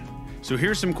evolving. So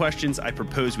here's some questions I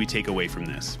propose we take away from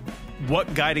this.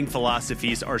 What guiding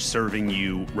philosophies are serving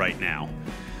you right now?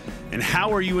 And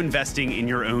how are you investing in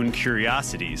your own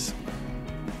curiosities?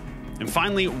 And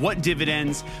finally, what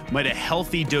dividends might a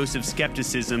healthy dose of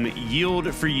skepticism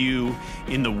yield for you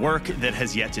in the work that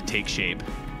has yet to take shape?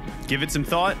 Give it some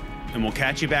thought, and we'll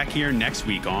catch you back here next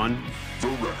week on The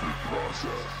Record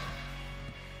Process.